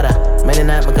my father. Many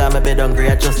nights I got my bed hungry,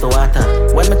 I just the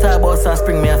water. When me talk about South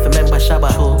Spring, me have to remember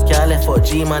Shabba. Can't left out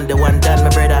G-Man, the one done, my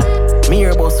brother. Me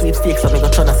hear about sweepstakes, so me go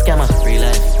turn a scammer. Real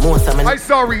life. Most of me... I'm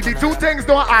sorry, the two things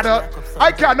don't add up.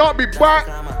 I cannot be back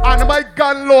and my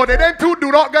gun loaded. Them two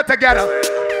do not get together.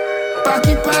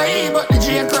 Pocket pie, but the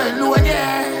drink loaded.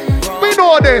 We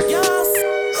know this.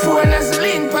 Phone as a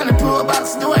lean pan the pro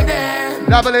box door there.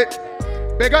 Level it.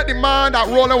 Big up the man that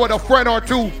rolling with a friend or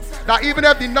two. That even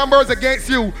if the numbers against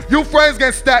you, you friends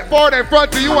can step forward in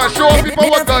front of you and show people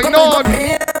what's going on.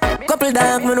 Couple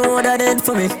dark men know what I did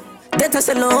for me. That I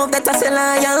say love, that I say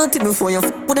loyalty. Before you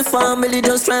with the family,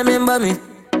 just remember me.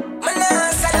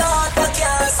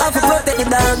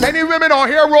 Any women on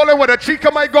here rolling with a cheek,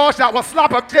 oh my gosh, that will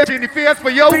slap a bitch in the face for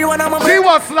you. She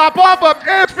will slap off a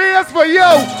bitch face for you.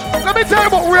 Let me tell you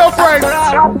what real friends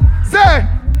say.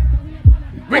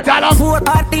 We tell them. Foot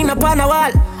hard in upon a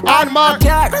wall. And mark.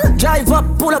 Drive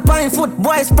up, pull up on foot.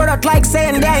 Boys spread out like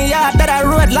saying damn yard that I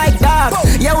rode like dog.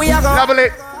 Yeah, we are going. Level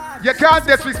it. You can't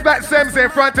disrespect Sims in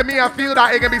front of me and feel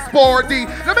that it can be sporty.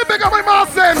 Let me pick up my mouth,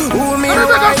 Sims. Let me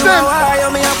pick up Sims.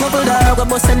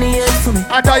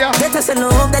 I tell ya. That I say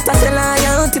love, that I say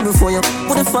loyalty before you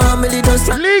put the family just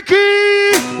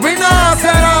Leaky. We not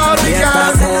set out the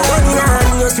gun.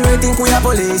 Just really think we are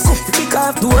police. Kick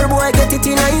off door, boy, get it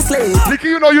in a slave. Leaky,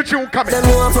 you know you tune coming. Them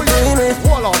want to play me.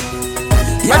 Hold on.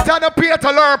 Let's turn the peer to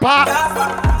learn, pop.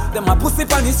 Them a pussy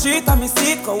on the street and me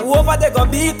see it. Go over, they go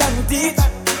beat and teach.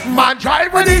 Man,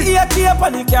 drive with it. The AK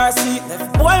on the car seat.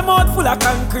 Them boy mouth full of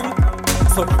concrete.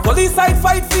 So police side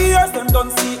fight for years, them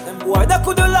don't see. Them boy that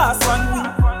could the last 1 week.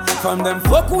 From them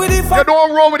fuck with the fight. You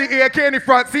don't roll with the AK in the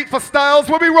front seat for styles.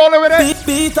 We'll be rolling with it.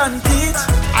 Beat and teach.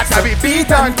 I said we beat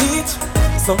and teach.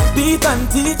 So beat and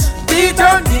teach. Beat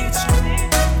and teach.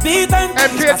 Beat and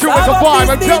teach. MK2 is a vibe,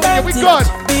 I'm telling you, we good.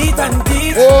 Beat and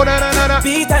teach. Oh, no.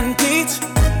 Beat and teach.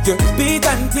 Beat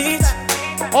and teach.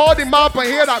 All the map in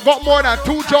here that got more than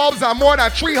 2 jobs and more than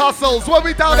 3 hustles. What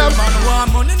we tell them? Man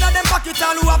want money in them pocket,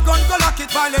 all who have gun go lock it.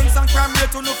 Violence and crime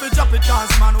rate to no fi drop it. Cause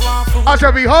man want food. I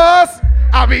shall be hus,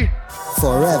 I be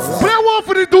forever. Play one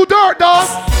for the do dirt, dog.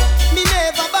 Me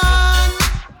never ban.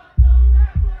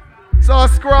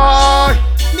 Subscribe.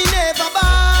 Me never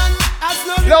ban.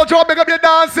 Little John, pick up your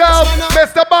dance out.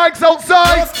 Mr. Bikes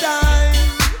outside.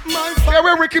 Here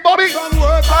with Ricky Bobby.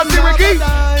 I see Ricky.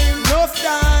 Enough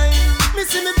time. Me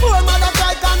see me poor mother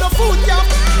cry down the food camp.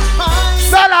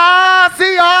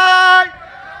 Selassie,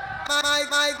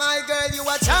 my girl, you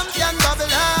a champion bubbler.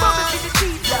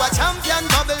 You a champion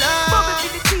bubbler.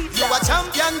 You a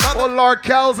champion bubbler. Oh Lord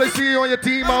Kells, I see you on your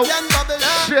team out.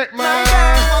 Shit, man.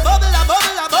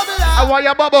 I want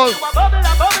your bubble.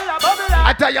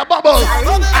 I tell you bubble.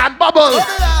 And bubble.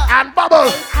 And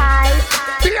bubble.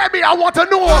 Baby, I want to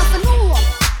know.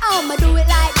 I'ma do it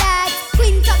like that.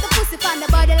 Quint up the pussy from the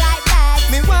body like that.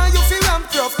 Me want you feel ramp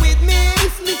rough with me.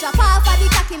 If me drop off of the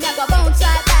cocky, me go bounce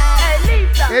right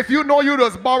back. If you know you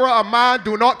just borrow a man,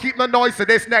 do not keep the noise to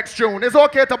this next tune. It's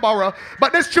okay to borrow,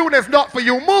 but this tune is not for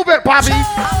you. Move it, Bobby.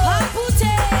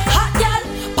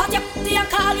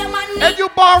 And you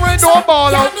borrowing, don't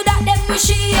borrow. Can't do that, them wish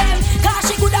she cause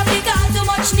she could have become too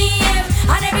much name.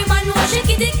 And every man know she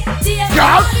get it.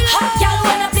 Girl,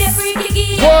 when I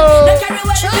eat. Don't carry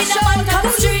well with the man come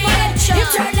street.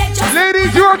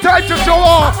 Ladies, your time to show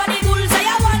off.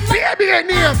 Baby ain't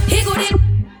near.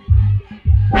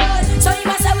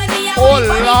 Oh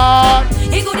Lord.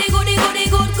 He goody goody goody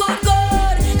good good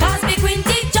good. Cause me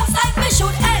Quinty just like me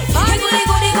should. Hey, he goody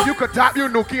goody good. You could tap your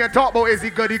nookie and talk about is he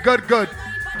good, good.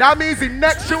 That means the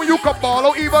next tune you can ball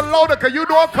out even louder cause you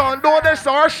don't condone this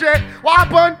sort of shit. What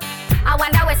happened? I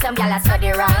wonder where some gyal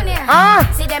study round here. Huh?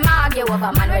 See them argue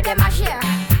over man where them a share.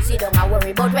 See don't a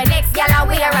worry about when next gyal a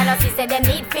wear and us say them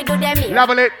need fi do them here.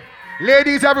 Level it.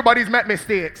 Ladies, everybody's met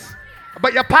mistakes.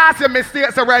 But you pass your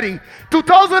mistakes already.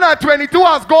 2022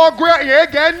 has gone great. You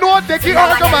ain't getting no dicky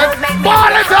argument.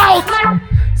 Ball it out.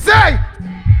 Say.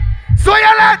 So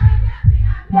you let.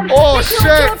 Oh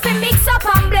shit.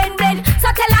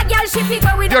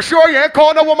 You sure you ain't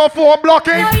calling a woman phone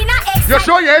blocking? No, you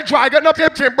sure you ain't dragging up your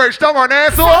chin bridge tongue on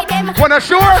asshole? When I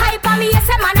sure?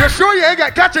 You sure you ain't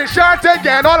get catching shots and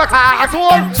getting all the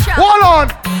asshole? Hold on.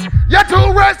 You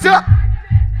two rest up.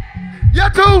 You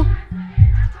two.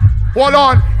 Hold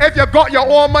on. If you got your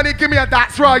own money, give me a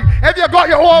that's right. If you got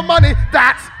your own money,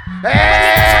 that's.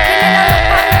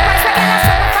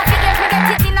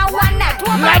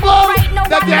 Level.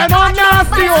 They're getting on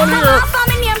nasty on here.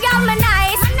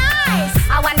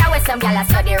 I wonder where some gyal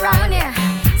study round here.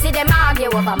 See them argue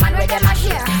over man where them a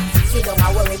share. See don't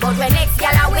a worry about when next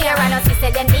gyal a wear and us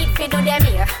say them need fi do them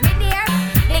here. Me dear,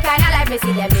 the kind of life me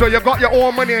see them. So you got your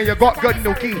own money and you got good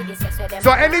nookie.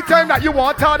 So anytime that you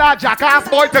want to tell that jackass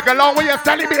boy to go along with your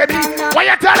silly baby, what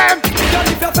you tell him?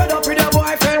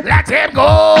 Let him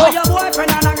go.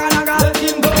 Let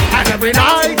him go. And every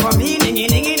night. For me,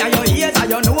 dinging in your ears, and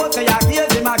your nose, and your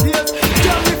ears in my ears.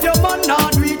 Just if your man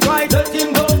not reach right, let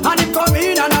him go. And him come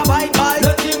in and a bite,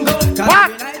 let him go.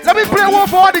 What? Let me play one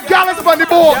for all the gallus on the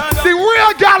board. The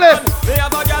real gallus. They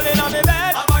have a gal in on the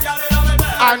bed.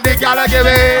 And the gala give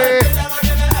it.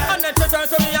 And then she turned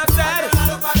to me and said,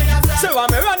 she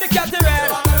want me run the catty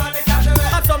red.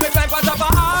 And so me climb on top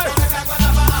of her.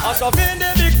 And so in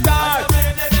the big star.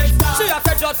 She has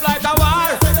said just like a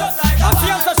war. And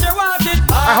she also she want it.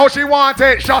 I hope she want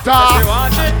it. Shut up. She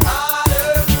want it.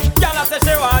 Gala said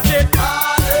she want it.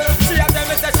 She has said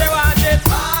me say she want it.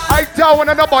 I tell when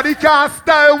nobody can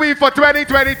style we for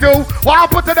 2022. What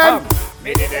happened to them?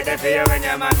 Me did it for you when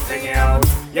your man sing you out.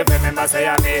 You remember say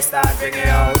I may start sing you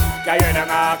out. Cause you know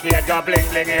my arcade go bling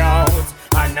bling you out.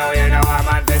 And now you know a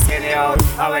man to skin you out.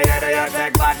 How you do you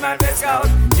take bad man to scout?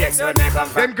 Chicks would make them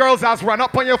from. Them girls has run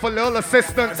up on you for little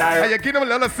assistance. And you give them a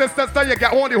little assistance so you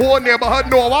get on the whole neighborhood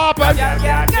know what happened.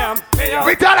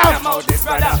 We tell them.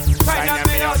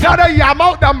 Tell them yam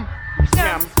out them.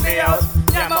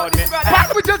 Why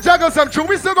don't we just juggle some true?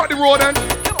 We still got the road then.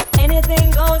 Anything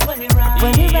goes when we ride.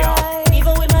 When we ride.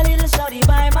 Even with my little shorty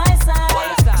by my side.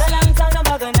 The long time I'm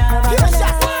gonna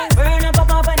burn up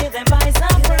up and if them buy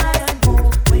some pride.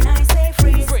 When I say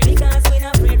freeze, because we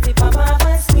not free to pop up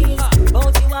and squeeze.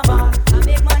 Both you a bar, a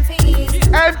big man for ease.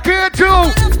 And K2,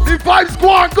 the vibes go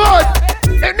on good.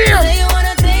 And here. Say you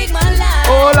wanna take my life.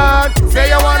 Hold on. Say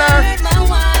you wanna hurt my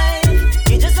wife.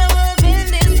 You just a wolf in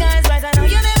disguise, right? I know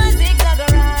you never zigzag a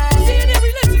ride.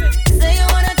 Say you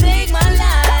wanna take my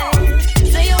life.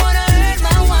 Say you wanna hurt my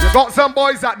wife. You got some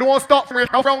boys that don't stop from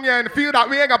you and feel that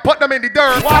we ain't gonna put them in the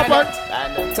dirt. What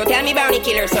happened? So tell me, bounty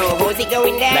killer, so who's he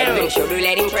going down? Should we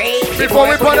let him pray? Before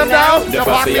we put him down, the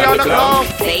party on the ground.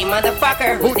 Say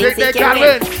motherfucker, who thinks they can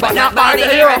win, but not by the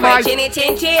hero, my chinny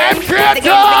chin chin. And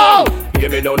K2!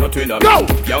 Give me down, not twin. Go!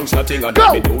 Young's nothing, and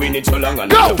I've been doing it so long,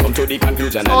 and I've come to the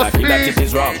conclusion, and I feel that it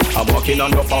is wrong. I'm walking on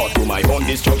the path to my own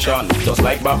destruction, just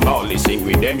like Bob Marley sing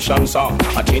redemption song.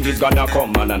 A change is gonna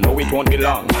come, and I know it won't be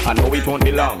long. I know it won't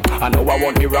be long. I know I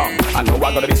won't be wrong. I know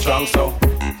I gotta be strong, so.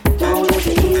 Don't let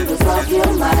the evils of your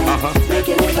mind make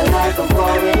it live a life of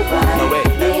foreign pride. No way.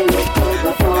 May look good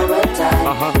before a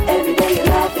time. Every day your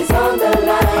life is on the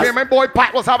line. Yeah, my boy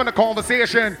Pat was having a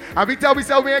conversation, and we tell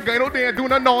ourselves we ain't going out there and do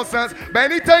no nonsense. But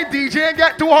anytime DJ ain't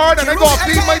get too hard and they gonna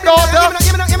feed my daughter,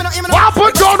 what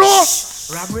happened, Jono?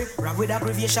 Robbery with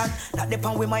abbreviation. Not the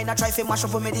pound we might not try to mash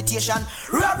up for meditation.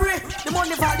 Robbery, the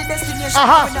money for the destination.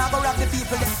 We never rob the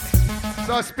people.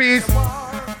 So speed.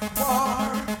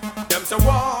 Them say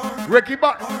war. Ricky,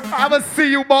 but I never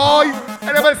see you, boy.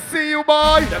 I never see you,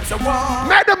 boy. Them say war.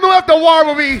 Let them know if the war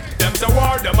will be. Them say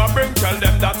war, them a bring, tell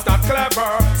them that's not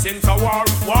clever. Since a war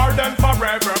then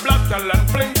forever. Blood, tell and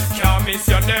fling, can't miss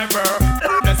you never.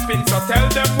 The spin, so tell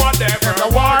them whatever. The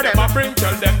war, them a bring,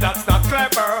 tell them that's not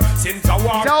clever. since I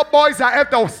war. Tell boys that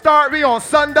if they start me on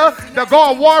Sunday, they go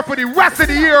on war for the rest of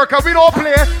the year, cause we don't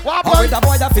play. What how with a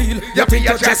boy that feel? You think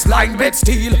you're just like with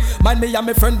steel. Mind me and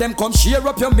my friend them come share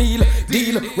up your meal.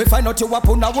 Deal, we find out you up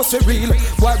on a what's real.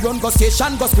 Boy run go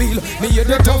station go squeal. Me hear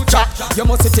the tough chat. You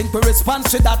must think we respond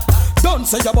to that. Don't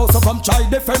say you about so come try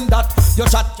defend that. You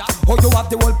chat, oh you have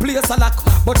the whole place a lock.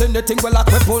 But anything will lock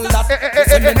we pull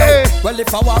that. Well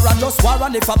if I war and just war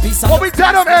and if a piece of what we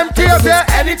tell them MTS there,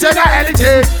 anything or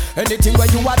anything. Anything where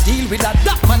you a deal with that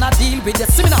man a deal with you.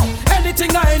 See me now,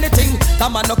 anything or anything.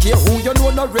 That man no care who you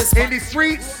know no risk. In the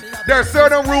streets, there are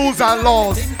certain rules and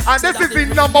laws. And this is the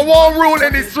number one rule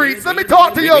in the streets. Let me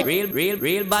talk to you.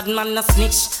 Real bad man no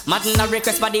snitch. Mad no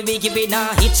request body we give it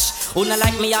a hitch. Who no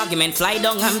like me argument, fly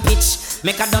down and pitch.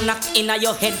 Make a don't knock in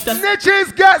your head.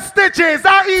 Snitches get stitches,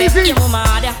 that easy. Your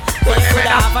mama there, where you could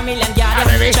have a million yard.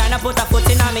 Tryna put a foot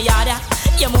in a me yard.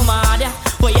 Your mama there,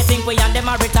 where you think we and them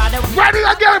are retarded. Ready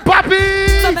again,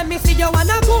 papi. So let me see you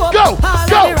wanna go up. Go.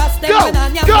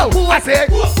 I say.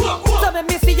 So let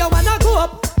me see you wanna go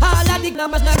up. All of the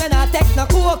glamours not gonna take no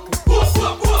coke.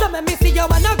 So let me see you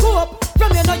wanna go up.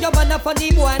 From you know you wanna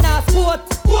funny boy and a sport.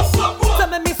 So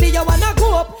let me see you wanna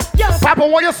go up. Papa,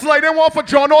 want you sliding one for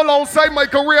John alongside my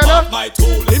career now? My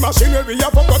tool, the machinery I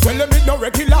forgot tell them it no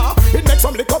regular. It makes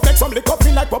some lick up,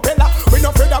 feel like propeller. We no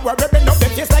afraid of we're ripping up them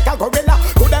face like a gorilla.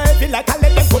 Coulda heavy like a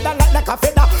lead, them coulda like a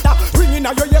feather. Ringing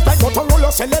out your ears like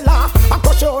Motorola cellular. I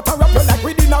crush you out and wrap you like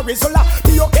within a Rizzola.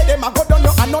 The okay them a go down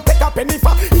you and not take a penny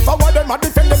for. If I want them a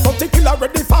defend them, not take kill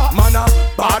ready for. Man,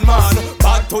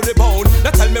 bad to the bone.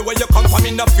 Now tell me where you come from,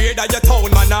 in the fear that you town.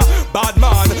 Man,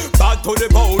 bad to the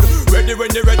bone. Ready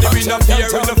when you're ready, we not fear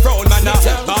in the front. Man,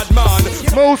 bad man.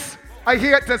 Moose, I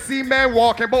hate to see men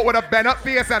walking about with a bent up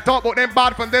face and talk about them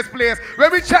bad from this place.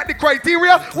 When we check the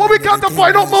criteria, what we come to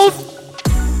find out, Moose?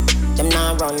 Them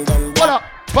not run them. Pull up.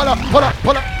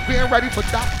 We ain't ready for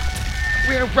that.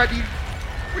 We ain't ready.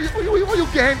 What you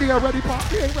getting there ready,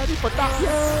 Pop? We ain't ready for that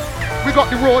yet. We got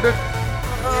the road. We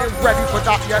ain't ready for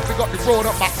that yet. We got the road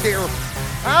up back there.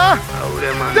 Huh?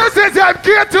 This is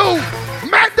MK2.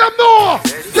 Make them know.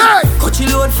 Yeah. Coachy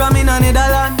load from in a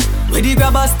Netherlands. Where the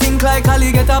grabbers think like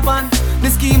Ali get up on. The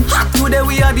scheme hot today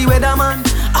we are the weatherman.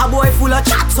 A boy full of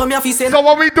chat, so me have to say. So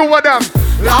what we do with them?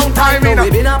 Long time in we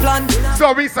been a plan.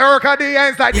 So we circle the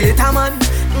ends like this. Get a man.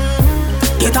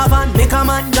 Get a van, make a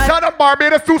man. Shut up,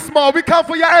 Barbados too small. We come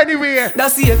for you anyway.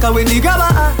 That's the echo when the grabber.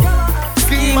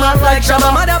 Scheme hot like Shabba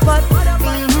Motherpot.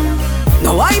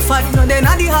 No Wi-Fi, no then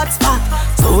at the hot spot.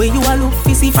 So when you a look,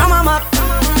 you see from a map.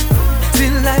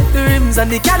 Still like the rims and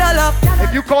the Cadillac.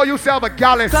 If you call yourself a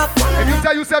gallus, if you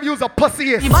tell yourself you was a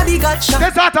pussy, this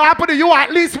had to happen to you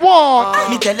at least once.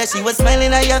 Me tell her she was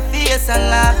smiling at your face and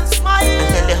laugh.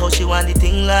 And tell her how she want the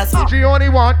thing last. She only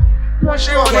want it.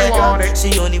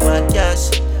 She only want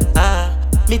cash.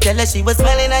 Me tell her she was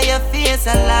smiling at your face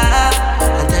and laugh.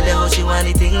 And tell her how she want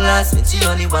the thing last. And she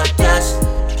only want cash.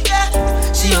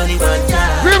 She only want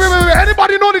cash. Wait.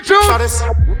 Anybody know the truth?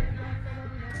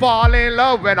 Fall in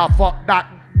love when I fuck that.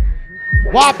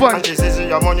 What happened? She says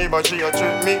your money, but she a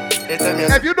treat me.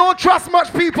 If you don't trust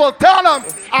much people, tell them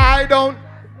I don't.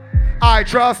 I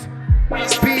trust.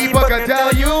 People can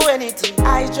tell you anything.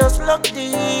 I just look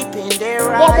deep in their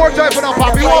eyes. One more time for them,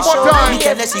 Poppy. One more time. Me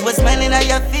tell her she was smiling at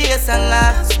your face and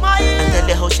laugh. And tell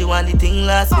her how she want the thing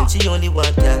last. And she only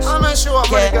want cash. I'm sure,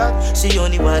 my God. She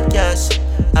only want cash.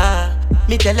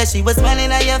 Me tell her she was smiling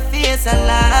at your face and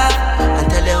laugh. And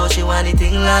tell her how she want the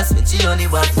thing last. And she only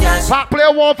want cash. Back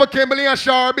player one for Kimberly and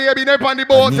Shar, baby. They're on the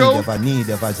board too. I need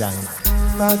a vagina.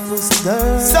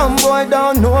 Some boy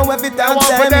don't know every time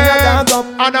say me a dog up.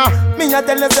 Anna, me a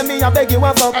tell her say me a beg you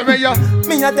a fuck.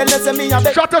 Me a tell her say me a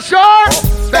beg. Shut the Shar.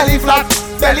 Belly flat,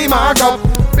 belly mark up.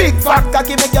 Big fat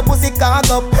cocky make your pussy cock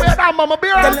up. Where that mama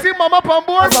bear? I see mama on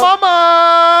board,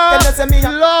 mama. Tell her say me a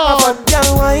Lord.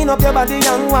 Young wine up your body,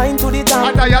 young wine to the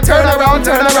top. Turn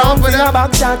around for them.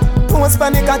 Back shot. Post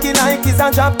pan the cocky like it's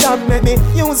a drop top. Make me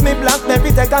use me black, make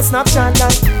me take a snapshot.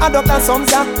 Adopt a some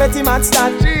sack, petty match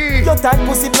that. Your tight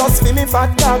pussy plus for me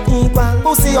fat cock equal.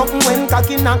 Pussy up when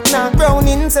cocky knock. Brown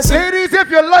in session. Ladies,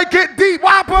 if you like it deep,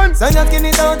 what happens? So you skin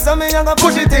it out, so me a go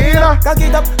push it in. Cock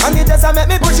it up, and it just a make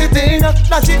me push it in.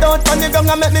 Dash it out from the ground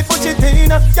and make me push it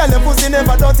in. Girl, your pussy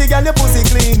never dirty, girl, your pussy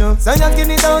clean. So you skin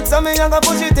it out, so me a go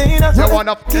push it in. You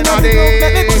wanna fucking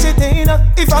make me push it in.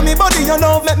 If I'm me body, you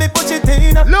love, make me push it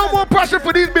in. Little more pressure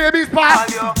for these babies, Pat.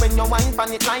 When you wine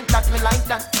pan it like that, me like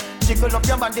that. Jiggle up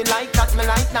your body like that, me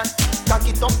like that. Cock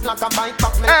it up like a bike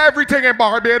back. Everything in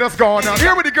Barbados gone up.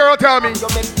 Hear what the girl tell me. You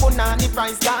make punani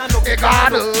price gone up. It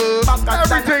gone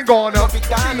up. Everything gone up.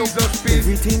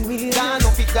 Everything we gone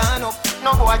up, it gone up.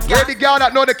 No boy can't. Where the girl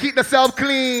that know to keep themselves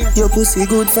clean. Your pussy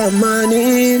good for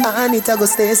morning, and it a go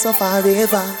stay so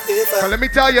forever. So let me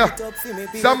tell you,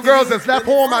 some girls that's left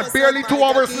home and barely 2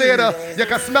 hours later, you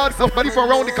can smell somebody from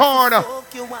around the corner.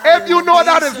 If you know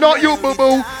that is not you,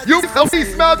 boo-boo, you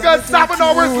smell good 7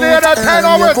 hours later, 10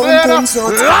 hours later.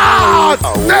 Lord!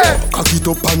 Cock it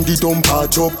up and the dump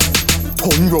patch up.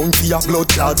 Turn round for your blood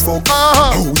clot fuck.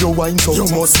 How you wine so you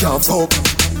must can't fuck.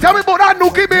 Tell me about that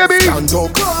nookie, baby. Stand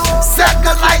up.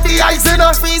 Second like the ice in a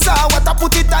freezer. What I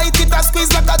put it tight, it a squeeze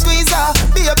like a tweezer.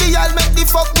 Baby, I'll make the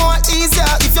fuck more easier.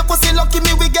 If your pussy lucky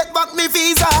me, we get back me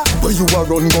visa. When you are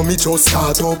run, go me just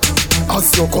start up. As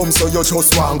you come, so you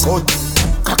just want cut.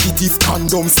 Cocky teeth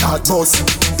condom start bust.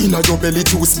 Inna your belly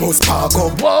juice must spark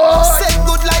up. Set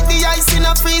good like the ice in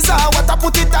a freezer. What I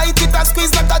put it tight, it a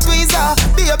squeeze like a tweezer.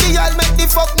 Baby, I'll make the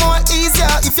fuck more easier.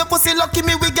 If your pussy lucky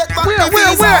me, we get back me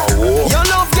visa. Your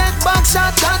love get back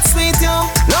shot, that's sweet, yo.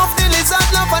 Love the lizard,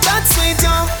 love and that's sweet,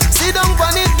 yo. Sit down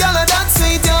on it, girl, and that's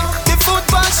sweet, yo. The foot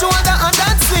back shoulder and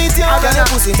that's sweet, yo. Girl, your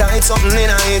pussy tight, something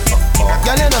in it.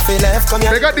 Girl, you know feel left, come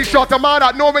here. They got the shot of man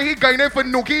that know when he going in for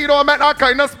nookie. You don't make that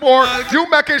kind of sport. You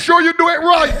making sure you do it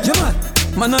right. Yeah,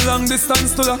 man a long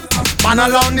distance to la. Man a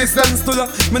long distance to la.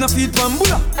 Man a feed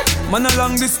bambula. Man a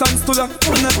long distance to la.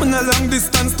 Man a long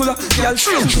distance to la. Girl,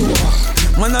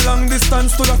 man a long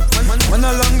distance to la. Man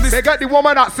a long distance. They got the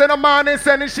woman that send a man and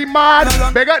sending she mad.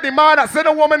 They got the man that send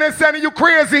a woman and sending you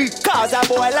crazy. Cause a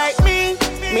boy like me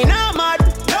not mad.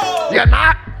 No. You're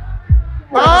not.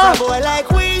 Cause a boy like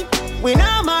we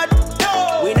not mad.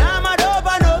 No. We not mad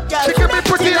over no girl. She can be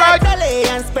pretty like Calais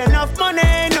and spend enough money.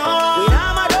 No. We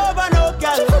not mad over no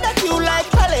girl. She could have you like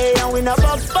Calais and we not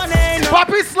bug funny. No.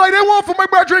 Papi slide they want for my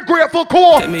brethren grateful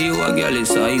core. Tell me you a girl is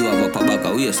so you have a back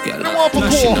a waist girl.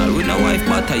 National with a wife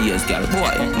matter years girl.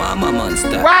 Boy, mama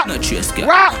monster. Rap. No chase girl.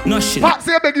 Rap. National. Pop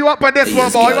say beg you up on this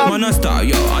one boy. Man a star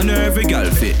yo and every girl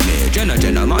fit me.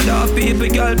 Jenna mother of people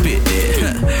girl pit me.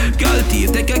 Girl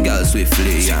thief take a girl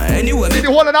swiftly. Anyway see the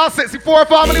whole of that 64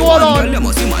 family hold on.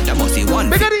 Must see one.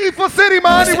 They got the Evil City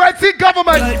man, the Red Sea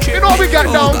government. You know we got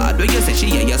down. God, when you say she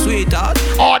ain't your sweetheart.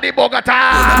 All the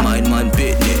Bogota. Mind man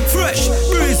pit me. Fresh,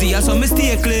 breezy, as a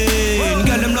mistake clean.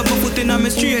 Girl, them love me putting on me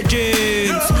straight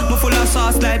jeans. Me full of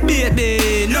sauce like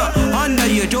baby. No,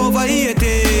 underage over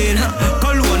 18.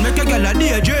 Cologne make a girl a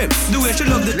daydream. The way she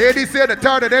love the ladies say the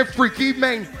tired of them freaky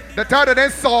men. The tired of them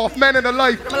soft men in the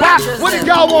life. What the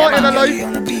girl want in the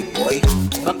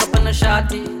life? Back up on the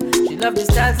shawty. She love the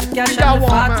styles, the cash and the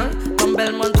party. From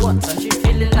Belmont once and she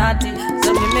feeling naughty.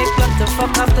 So me make love to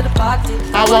fuck after the party.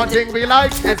 I want thing we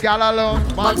like is gal alone.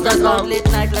 Monsters love late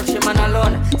night, left she man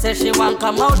alone. Says she want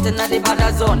come out in the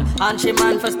bad zone. And she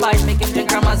man for spice, make him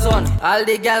drink Amazon. All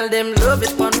the gal them love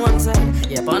it on one side.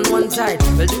 Yep, on one side.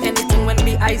 We'll do anything when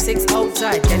we I6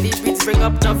 outside. Kelly Beats bring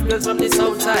up tough girls from the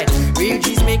south side. Real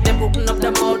G's make them open up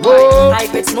their mouth wide. I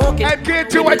quit smoking. And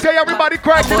K2, I tell you, everybody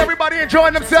cracking, everybody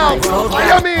enjoying themselves. What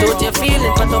you mean? Don't you feel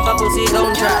it, but up a pussy,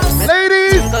 don't try.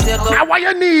 Ladies, now what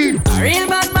you need? A real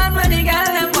bad man when the girl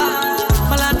them wild.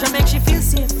 Melantra make she feel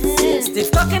safe.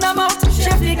 Stiff cock in her mouth,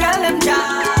 chef the girl them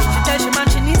jam. She tell she man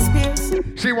she needs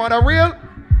space. She want a real?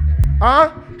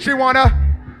 Huh? She want a...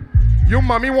 Your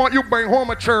mommy want you bring home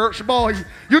a church boy.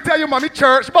 You tell your mommy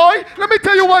church boy. Let me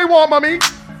tell you what you want, mommy.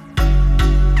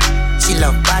 She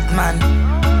love Batman.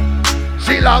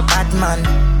 She love Batman.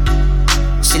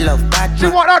 She love Batman. She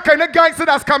want that kind of gangster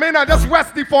that's come in and just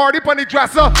rest the 40 on the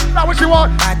dresser. That's what she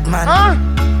want. Batman.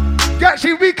 Huh? Get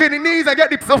she weak in the knees and get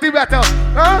the something better.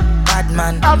 Huh?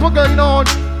 Batman. That's what going on.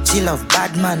 She love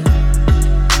Batman.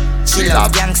 She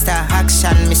love gangster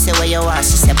action. Me say where you are.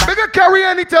 She say we can carry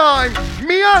anytime.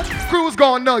 Mia, crew's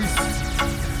gone nice.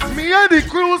 Mia, the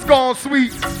crew's gone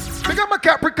sweet. Big up my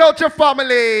Capriculture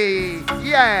family.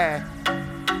 Yeah.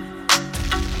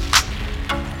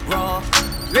 Raw.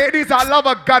 Ladies, I love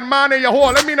a gunman in your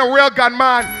hole. I mean a real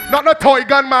gunman. Not a toy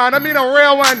gunman. I mean a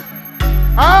real one.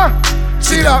 Huh?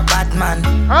 She love Batman.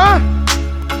 Huh?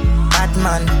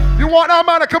 Batman. You want that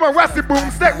man to come and rest the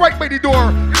broomstick right by the door.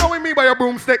 You know what I mean by a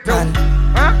broomstick too.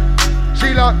 Huh?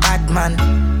 She love Batman.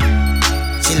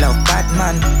 She love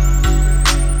Batman.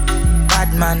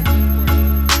 Batman.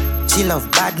 She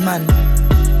love Batman.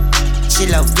 She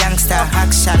love gangster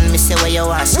action. Me say where you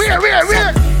are.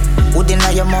 Where? Put in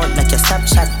your mouth, make your stop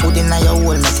shot. Put in your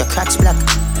hole, make your cracks black.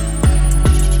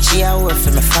 She a work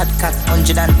for me fat cat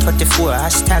 134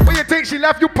 hashtag. What you think she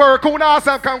left you per coon ass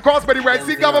and come cross by the Red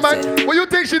Sea government? What you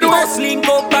think she doing? Link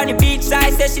up on the beach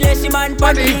side, say she let she man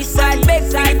on the east side, big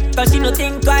side. Cause she no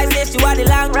think twice, say she want the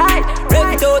long ride.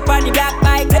 Rev it out on the black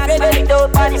bike, rev it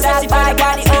out on the black bike. Say she feel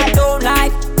like on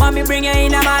life. Mommy bring her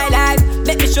in my life.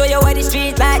 Let me show you what the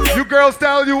streets like. You girls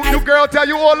tell you,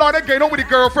 oh Lord, they get on with the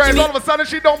girlfriends. All of a sudden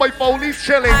she don't buy Foley's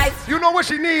chilling. You know what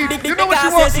she need. You know what she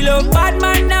wants. She look bad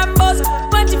man numbers.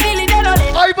 When she feel it, they don't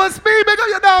live. Ivan Speed, make up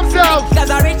your damn self. Cause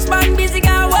a rich man busy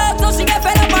can work, so she get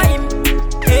fed up by him.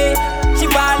 Hey, she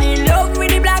fall in love with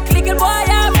the black little boy.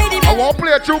 I won't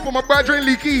play a tune for my brother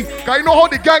Leaky. Cause you know how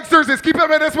the gangsters is. Keep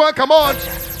him in this one, come on.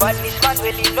 But this man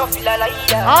really no feel like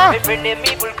huh? My friend them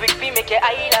people quick we make it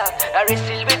island. I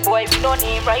wrestle with boy, we don't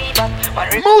need right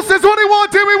back. Moose is what he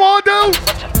want to, we want to.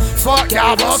 Fuck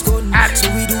y'all, boss. So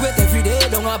we do it every day,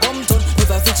 don't a bum ton.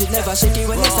 Never fidget, never shake it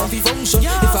when it's time for function.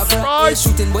 If I play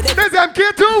shooting, but there's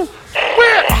MK too.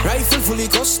 Where? Rifle fully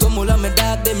custom, all of my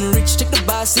dad, them rich, check the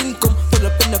boss income. Pull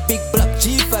up in a big black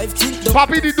G5 kingdom.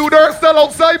 Poppy, the dude there still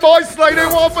outside, boys.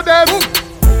 Sliding one for them.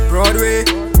 Broadway,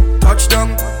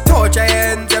 touchdown. Touch your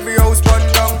hands, every house burn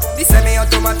down. The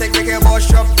semi-automatic make a boss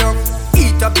shop down.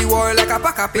 Eat up the wall like a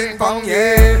pack of ping pong,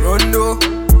 yeah. Rondo,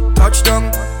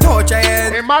 touchdown, touch your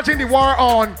hands. Imagine the war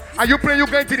on, and you play you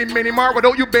going to the mini mart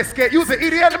without your biscuit. You's an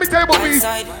idiot, let me tell you about me.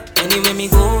 Anyway me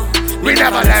go, we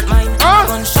never left. Huh?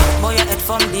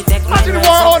 Imagine the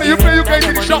war on, and you play you going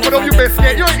to the shop without your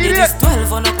biscuit. You're an idiot.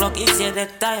 12 o'clock, it's your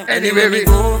that time. Anyway we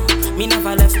go, me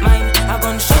never left mine. I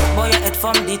gun shot boy head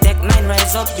from the tech 9.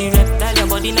 Rise up the reptile, your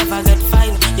body never get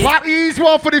fine. What is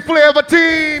one for the flavor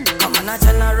team? Come on a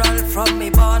general from me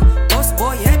born. Boss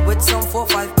boy head with some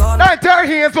 4-5 gun. That their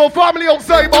hands for family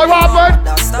outside, boy. What happened?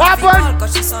 What happened?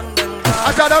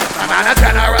 I got a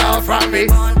general from me.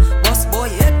 Boss boy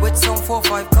head with some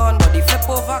 4-5 gun. Body flip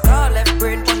over car, left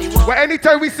brain on the wall. Well,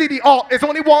 anytime we see the art, it's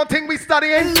only one thing we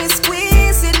studying. Me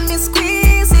squeeze it,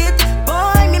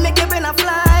 boy, me make your brain a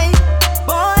fly.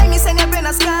 Boy, me send your brain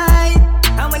a sky.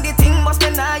 And when the thing must be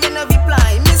now, you know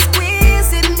reply. Me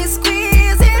squeeze it,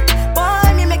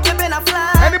 boy, me make your brain a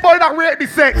fly. Anybody that rate the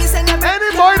sex?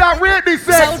 Anybody that rate the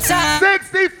sex?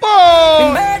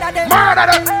 64! Murder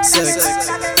them!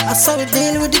 I saw we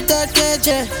deal with the dark edge.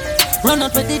 Run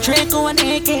out with the Draco and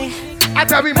AK. I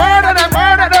tell me murder them!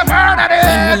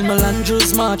 When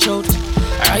Melandros march out.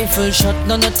 Rifle shot,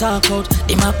 none of talk out.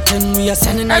 The map 10, we are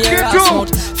sending a your ass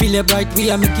out. Feel it bright, we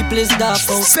are making place dark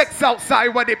out. Sex outside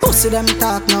where they pussy them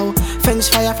talk now. French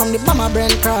fire from the bomber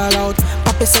brain crawl out.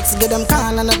 Poppy sex, get them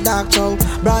call on a dark show.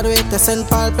 Broadway to St.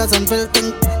 Paul, Pleasantville,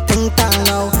 think town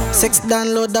now. Sex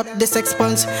download up the sex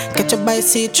punch. Catch up by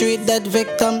C3, dead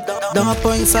victim. Down a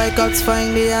point, psychots,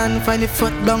 find the hand, find the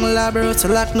foot down labro. So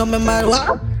lock no me mad.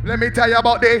 What? Let me tell you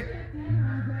about the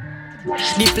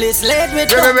place laid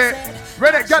with wait.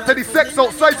 Ready, get to the sex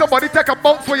outside. Somebody take a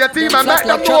bounce for your team and let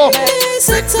them know.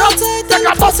 Sex outside, take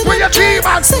a bounce for your team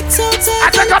and sex outside. I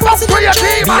take a bounce for your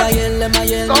team and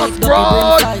that's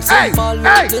right. Hey,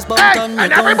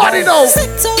 and everybody knows.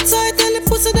 Sex outside, tell the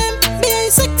pussy them.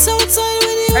 Sex outside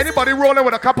with you. Anybody rolling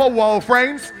with a couple wall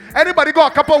frames? Anybody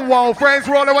got a couple wall frames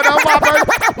rolling with them?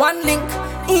 One link.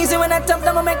 Easy when I tap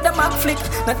them, I make them back flick.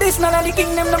 Now this none of the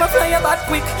kingdom, them I fly about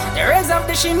quick. The raise up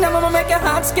the shin, them I make your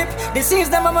heart skip. Disease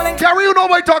them, I'm like Carrie, you know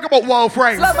why talk about wall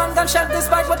frames? Love and gunshot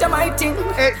despite what am I think.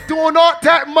 It do not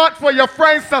take much for your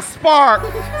friends to spark.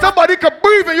 Somebody could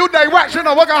breathe in your direction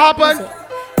and what can happen?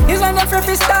 This when the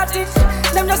free started.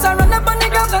 Them just a run up on the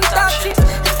ground and start shit.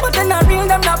 But then I real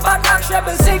them not bad act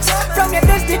rebel 6. From your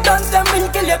dusty guns, them will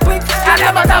kill you quick. I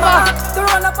never to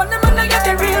run up on them and they get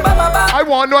the real by my back. I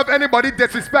want to know if anybody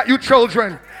disrespect you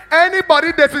children.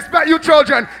 Anybody disrespect you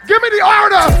children. Give me the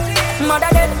order. Mother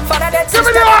dead, father dead, give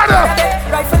me the order.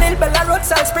 Rifle hill, Bella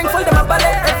roadside, Springfield, them a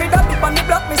ballet. Every dog up on the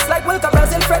block, miss like Wilka,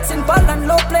 Brazil, Frets in ball and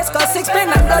low place. Cause 6 pin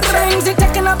and blood rings. It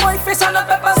taking a boy face on the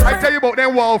peppers. I tell you about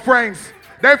them wall frames.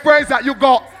 Them frames that you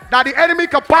got. That the enemy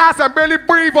can pass and barely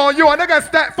breathe on you, and they can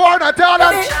step forward and tell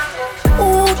them.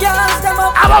 Ooh, girls, them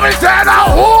up. I'm gonna tell now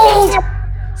who.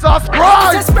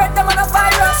 Subscribe. Just spread them on a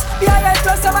virus. Yeah,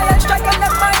 plus them I strike and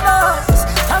them minus.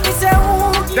 And me say,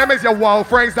 ooh. Them is your wall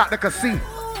frames that they can see.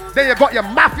 Then you got your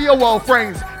mafia wall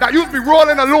frames that used to be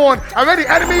rolling alone. And when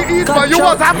the enemy eats for you,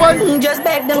 what's happened? Just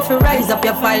beg them to rise up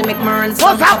your file, make me run.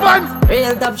 What's happened?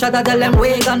 Real top shot of them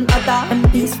wagon cutter.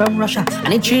 MPs from Russia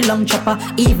and a tree long chopper.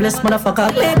 Eveless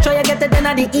motherfucker. Make sure you get it in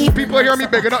at the eve. People hear me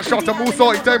begging up Shot of Moose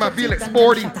all the time. I feel it's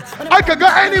sporty. I could go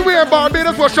anywhere in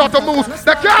Barbados for Shot of Moose.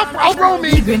 They can't outgrow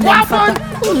me. What happened?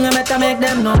 Make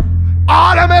them know.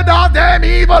 All of them are them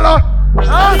evil. We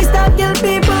start kill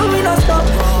people, we don't stop.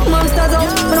 Monsters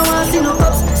out, we don't want to see no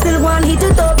cops.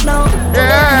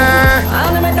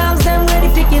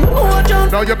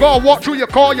 Now you gotta walk through your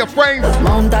call your friends.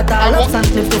 Mount that all ups and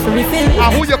lift up refill.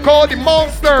 And who you call the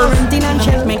monsters? Quarantine and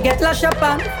check me, get lash up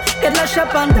on. Get lash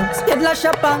up on dance, get lash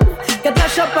up on. Get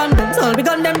lash up on dance, all we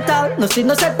gun them tall. No see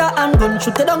no setter and gun,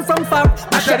 shoot it down from far.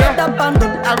 Mash it up and gun,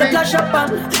 get lash up on.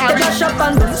 Get lash up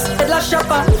on dance, get lash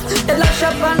up on. Get lash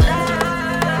up on.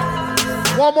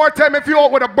 One more time if you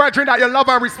out with a brethren that you love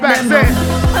and respect, say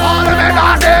all the men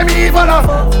are them evil.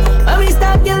 When we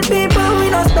start kill people, we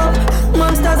don't stop.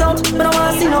 Monsters out, but I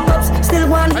wanna see no cops. Still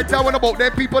one. I tell one about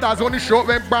them people that's only short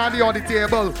when brandy on the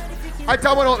table. I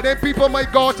tell one about them people, my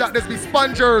gosh, that there's be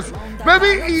spongers. When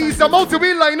we ease them out to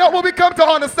be line up when we come to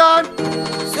understand.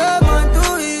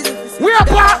 We are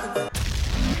back.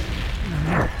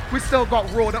 We still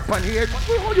got rolled up on here.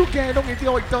 How you getting on it,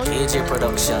 you done? AJ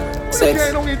Production. What you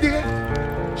getting on it there?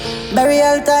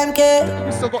 Burial time, kid.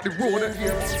 We still got the road up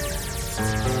here.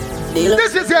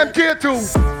 This is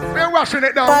MK2. We're rushing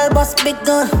it down. Ball bust big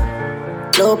gun.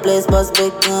 Low place bust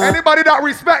big gun. Anybody that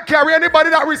respect Carrie, anybody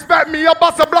that respect me, you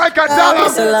bust a blanket dollar.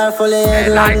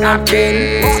 Like a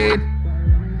kid.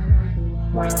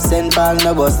 St. Paul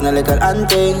no bus, no little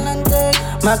hunting.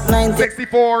 Mac 90.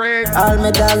 64 inch. All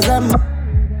me dogs them.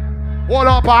 Hold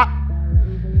up, Pat.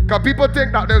 Cause people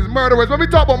think that there's murderers. When we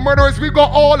talk about murderers, we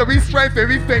got all of we strength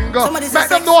every finger. Make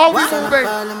them know how we moving.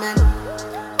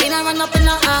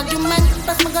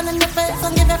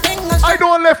 I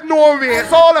don't lift no way.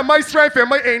 It's all of my strength and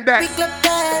my index.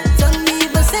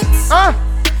 Huh?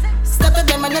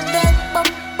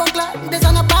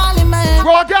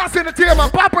 Raw gas in the tail, man.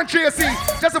 Pop and Tracy.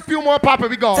 Just a few more pop and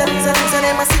we go. And a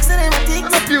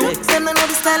few. Them know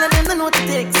the style and them know the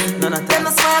takes. None of them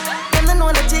smart, them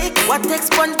know the takes. What takes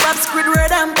SpongeBob,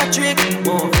 Squidward and Patrick?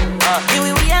 Here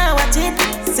we are, watch it.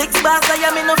 6 bars, I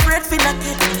am in no afraid for knock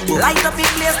it. Light up in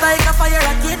place like a fire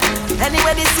rocket.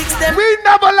 Anyway, the 6 them. We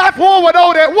never left home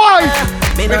without it. Why?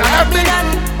 Me no have me gun.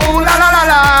 Ooh la la la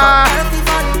la.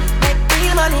 Make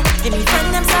real money. Give me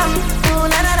friend them some. Ooh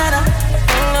la la la la.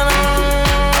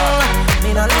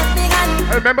 Me no left me gun.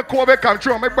 I remember Kobe come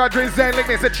through. My brother Zen like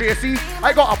me said, Tracy,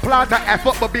 I got a plan to F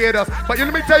up Barbados. But you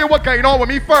let me tell you what going on with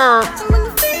me first.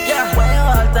 Yeah, why you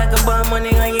all talk about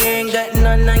money when you ain't got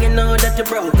none and you know that you're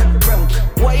broke?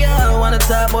 Why you all wanna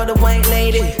talk about the white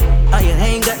lady? Oh, you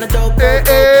ain't got no dope.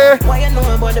 Why you know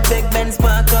about the big Benz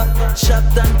park up? Shop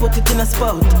done, put it in a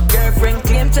spot. Girlfriend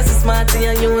claim just as smart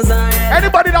and use her head.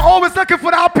 Anybody that always looking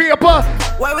for that paper?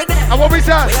 Why we there? And what we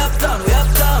say? We uptown.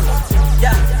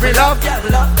 Yeah, we love. Yeah, we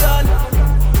uptown.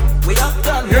 We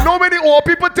uptown. You know many old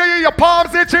people tell you your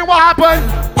palms itching. What happened?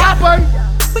 What happened?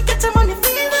 We get your money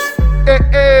fever. My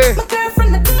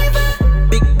girlfriend the diva.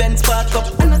 Big Benz park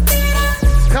up and a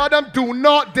theater. Tell them do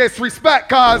not disrespect,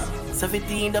 cause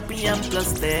 17 the PM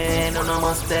plus 10. On a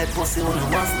must dead pussy on a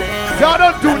must dead. Tell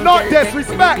them do not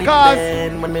disrespect, cause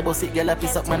when me bossy girl a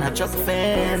piece up man a chuck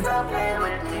fan.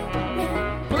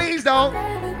 Please don't.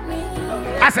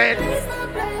 I said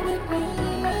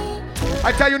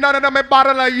I tell you none of them a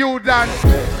bottle like you, Dan.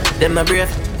 Them a brave,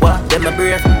 what? Them a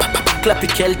brave. Clap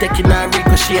your kill, taking a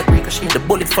ricochet. The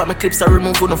bullet from my clips are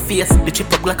removed on the face. The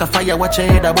chip up like a fire, watch your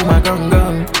head, a boom a gun.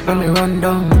 When me run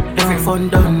down, every fun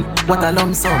done. What a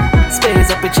lump sum.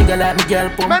 Space up a chigga like me girl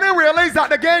pump. Man, I realize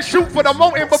that the game shoot for the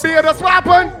mountain Barbados. What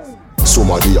happened?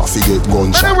 Somebody have to get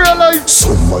gunshot. Man, I realize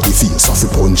somebody face have to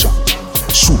punch up.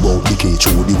 Shoot out the cage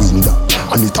through the window.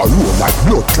 And it a roll like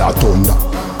blood clot thunder.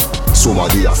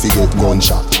 Somebody have to get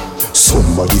gunshot.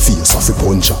 Somebody face off a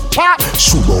puncher.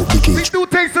 Shoot out the cage. We do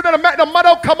things so that make the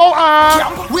mother come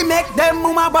out. We make them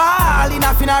mama ball in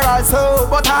a funeral, so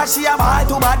but how she a ball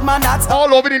to bad man, that's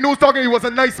all over the news talking he was a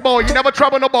nice boy. He never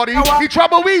trouble nobody. He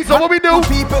trouble we, so what we do?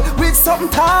 People with something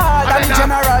tall and the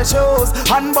general shows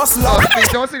and bust love.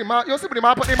 You see the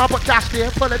man put cash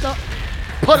there, pull it up.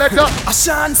 Pull it up. A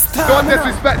chance. Don't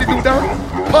disrespect the dude down.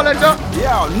 Pull it up.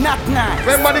 Yo, not nice.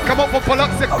 When money come up for pull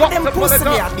up, say got to pull it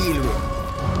up.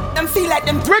 Them feel like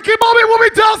them Ricky Bobby will be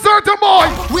tell certain boy.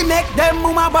 We make them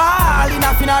mama ball in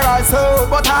a funeral, so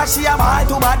but how she a ball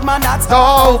to bad man, that's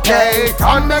okay.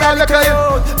 Turn me a look at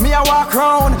you. Me a walk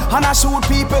round and I shoot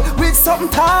people with something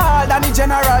tall than the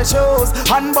general shows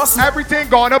and bust. Everything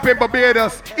gone up in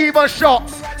Barbados, even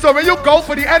shots. So when you go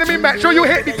for the enemy, make sure you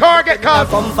hit the target, cuz.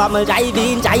 Come from a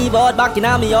jive out back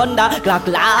in me under. Clock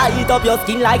light up your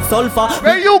skin like sulfur.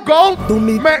 When you go,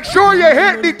 make sure you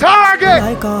hit the target.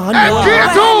 And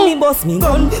get to. Me boss me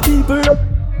gun, people up.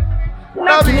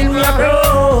 Nothing me a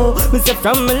pro. Me say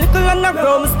from a little and a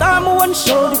grow. Me start me one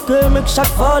show. The girl make shot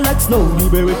fall like snow. The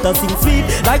beretta sing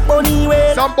sweet like bunny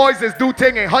way. Some boys is do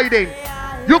thing in hiding.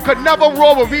 You could never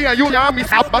roll with me and you army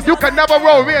but you can never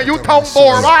roll with me and you tongue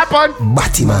bore. What happened?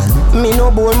 Batman. Me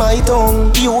no bore my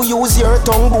tongue. You use your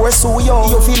tongue, bore so young.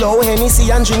 You feel how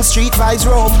Hennessy and drink street vibes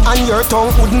rum. And your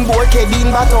tongue wouldn't bore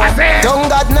Kevin Baton. Tongue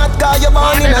God not God, you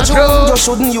born in a June. You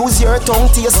shouldn't use your tongue,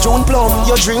 taste June plum.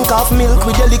 You drink off milk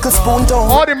with your little spoon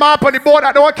tongue. All the map on the board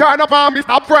that don't carry enough on me.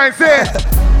 Stop friends, say.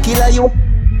 Killer you.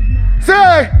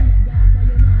 Say.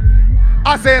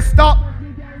 I say stop.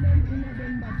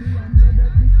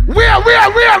 Wait.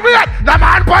 The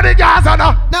man for the gas on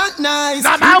the. Not nice.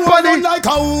 The man for the. Like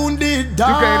a wounded dog.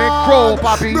 You getting crow,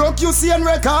 papi. Broke you see and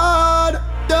record.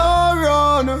 Don't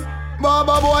run.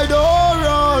 Baba boy, don't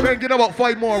run. We're get about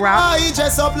 5 more rounds. I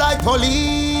dress up like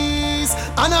police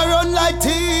and I run like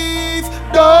thief.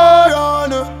 Don't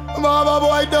run. Baba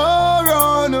boy, don't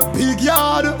run. Big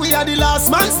yard, we are the last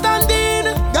man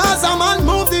standing. Gaza man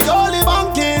move the goalie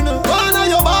banking. One of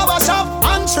your barber shop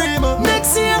and trim.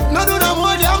 Next year, no do no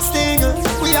more damn sting.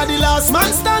 We are the last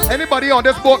man standing. Anybody on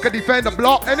this board can defend the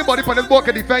block. Anybody on this board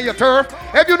can defend your turf.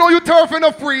 If you know you turf in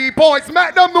the 3 points,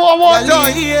 make them know one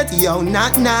time. Yo,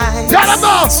 not nice. Tell them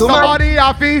now. Somebody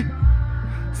happy.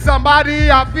 Somebody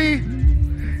happy.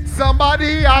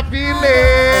 Somebody happy.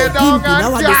 Lay down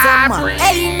and die.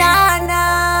 Hey, Nana.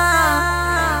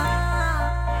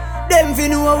 Them fi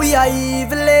know we are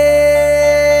evil.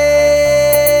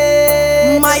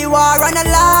 My war on a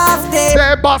laugh day.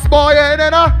 Say boss boy ain't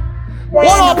enough. What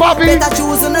up, papi? Better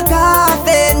choose on the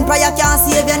coffin. Prayer can't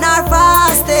save you nor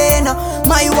fasting.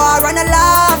 My war on a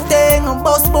laughing.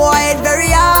 Boss boy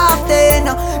very often.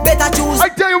 Better choose. I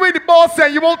tell you when the boss say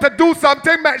you want to do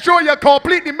something, make sure you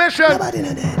complete the mission.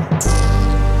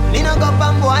 Me no go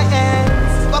from boy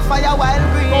ends. Go fire while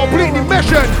breathing. Complete the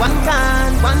mission. One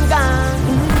gun.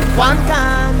 One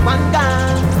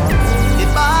gun. The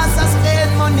boss has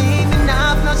spent money. Me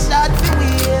nah have no shot to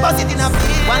win. Bust it in a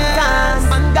field. One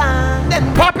gun.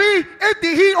 Papi, if the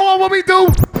heat on what we do?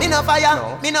 Me no fire.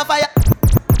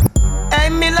 Hey,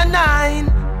 Miller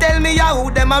 9. Tell me how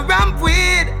them a ramp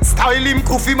with. Style him,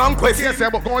 Kofi man question. Yes,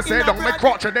 I'm going to say, don't make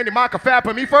crotch and then the mark a fair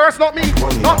for me first, not me.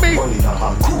 Not me.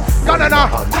 Ganana.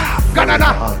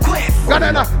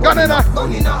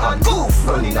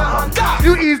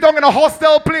 You ease down in a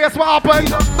hostel place, what happened?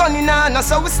 Ganana,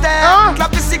 so we stand.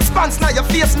 Clap the 6 pants, now your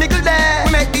face miggle there.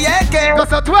 We make the AK.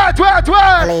 Just a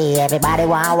twirl. Everybody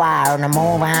want war, no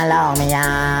move along me,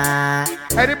 yeah.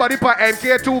 Anybody put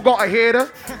MK2 got a hater?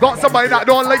 Got somebody that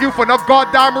don't like you for no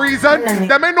goddamn reason?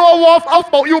 Them ain't no wolf off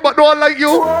about you but don't like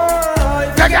you.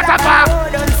 They get a back.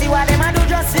 Don't see what them a do,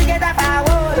 just to get a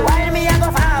forward. While me a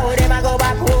go forward, them a go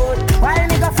backward. While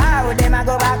me go forward, them a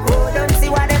go backward. Don't see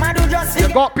what them a do, just to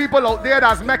You got people out there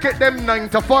that's making them 9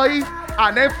 to 5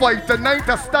 and then 5 to 9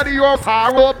 to study your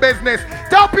paro business.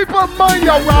 Tell people mind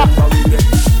your rap.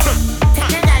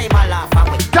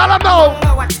 Tell them now.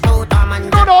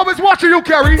 Don't always watch you,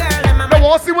 Kerry. They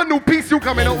want to see what new piece you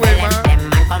coming out with, man.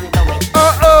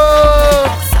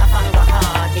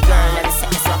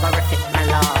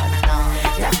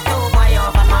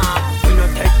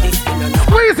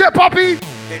 Squeeze it, puppy.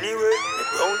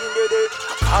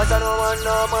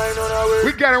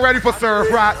 We getting ready for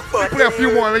surf, right? We play a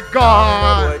few more and we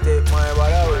gone.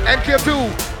 MK2.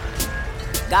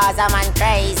 Gaza man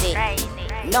crazy.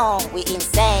 No, we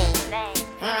insane.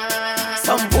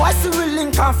 Some boys will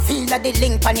link and feel like the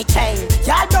link on the chain.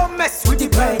 Y'all don't mess with the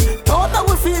brain. Don't know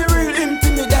we feel real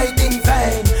intimidating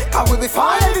vain. Cause we be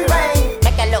falling every rain.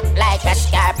 Make it look like a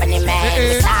scarp on the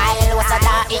man. Style was a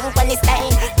dark ink on the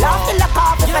stain. Love to look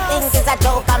off if I think it's a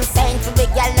joke I'm saying to the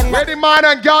girl. Ready man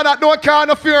and girl that don't care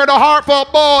no fear in the heart for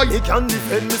a boy. He can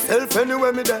defend myself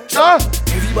anywhere me there.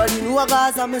 Everybody know a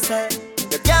Gaza me say.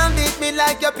 You can't beat me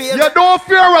like your peer. You don't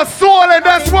fear a soul in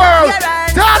this world.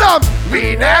 Tell them.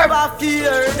 We never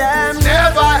fear them.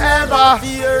 Never ever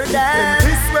fear them.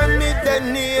 This when me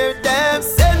then near them.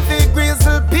 Send the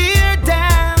grizzle peer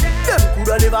them. Them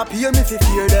coulda never pay me fi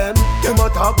fear them. Them a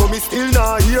talk but me still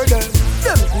not hear them.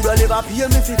 Them coulda never pay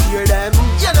me fi fear them.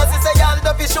 You know say y'all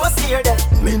don't be sure steer them.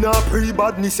 Me not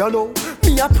pre-badness you know.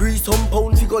 Me a pre some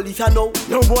pound fi go if you know.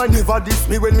 No boy never diss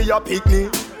me when me a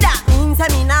picnic. That means I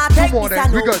me not take this I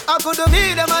know. I coulda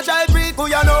be them a try breathe who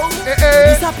you know.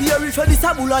 Disappear if you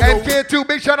disable yo. MK2,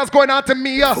 big shout outs going out to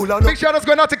Mia. Big shout outs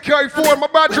going out to Carry Ford, my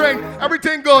brethren.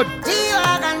 Everything good.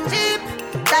 G-Wagon Jeep.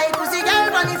 Like pussy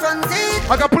girl on the front seat.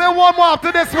 I can play one more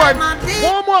after this one.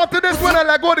 One more after this one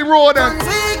and I go the road then.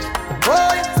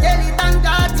 Boy, skeleton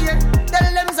got here.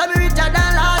 Tell them some richer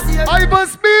than last year. Ivan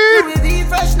Speed. With the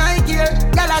fresh Nike here.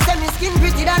 Girl I say me skin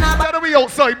pretty than a Better be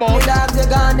outside, boy. Me dogs they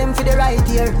gone them for the right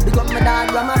here. Because my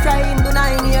dog grandma fry him to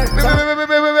 9 years.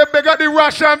 They got the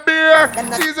Russian beer.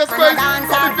 Jesus Christ.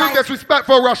 Got me feel disrespect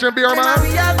for Russian beer, man.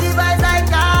 We have the vibes like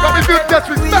that. Got me feel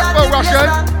disrespect for Russian.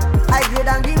 I grade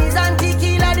and guineas and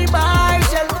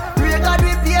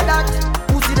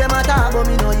but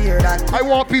me no hear that. I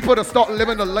want people to start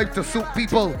living the life to suit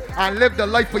people and live the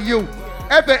life for you.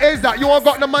 If it is that you ain't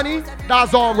got the money,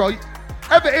 that's all right.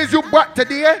 If it is you brought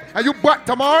today and you brought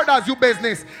tomorrow, that's your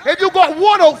business. If you got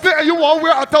one outfit and you want to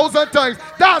wear 1,000 times,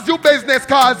 that's your business,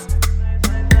 cuz.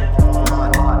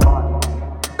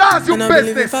 That's your and business. I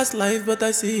believe in fast life, but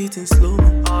I see it in slow.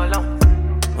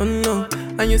 Oh no,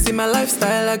 and you see my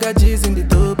lifestyle, I got G's in the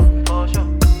double.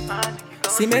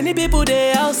 See many people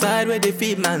there outside where they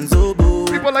feed man's oboe.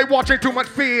 People like watching too much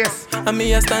face. And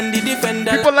me a stand the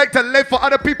defender. People like to live for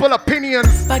other people's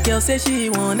opinions. My girl say she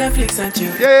want Netflix and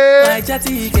chill. Yeah. My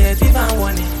chatty get even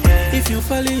warning. If you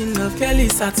fall in love, Kelly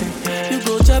satin. You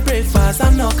go to breakfast,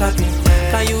 I'm not capping.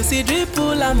 Can you see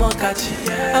dripple, I'm not catching.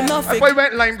 I'm not fake. If I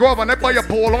went Lime Grove and they buy a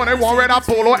polo and they want to wear that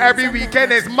polo every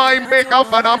weekend, it's my makeup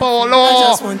for the polo. I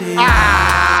just want it.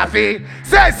 Ah, see.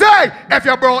 Say, if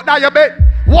you're broke, now you bet.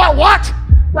 What?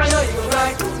 I know you go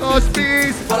right. Oh,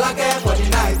 please. All I care for the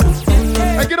night.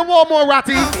 I get one more,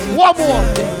 Ratty. One more.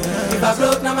 If I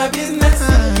broke, now my business.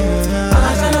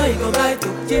 I know you go right.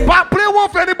 But play one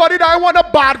for anybody that I want the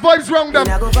bad vibes around them.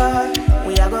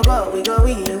 We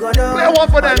go down. Play one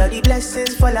for them. All of the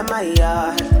blessings follow my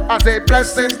yard. I say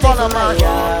blessings follow my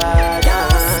yard.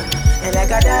 And like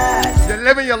that. You're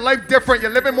living your life different.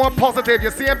 You're living more positive.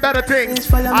 You're seeing better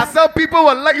things. I tell people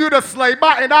will let you to slide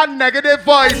back in that negative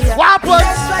voice. What happens?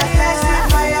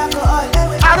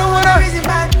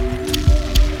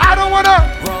 I don't wanna.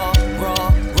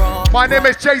 My name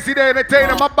is JC the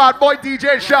Entertainer. My bad boy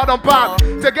DJ Sheldon Pop.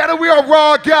 Together we are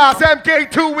Raw Gas.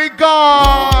 MK2 we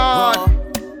gone.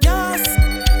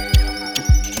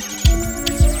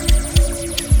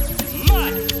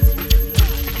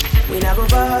 We not go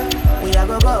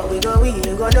far, we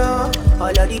go down. All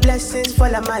of the blessings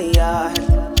follow my yard.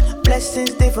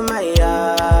 Blessings stay for my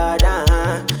yard,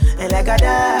 And like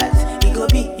that, he go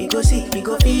be, he go see, he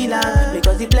go feel,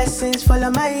 because the blessings follow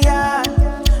my yard.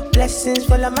 Blessings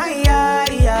follow my yard,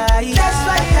 yeah. That's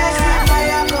why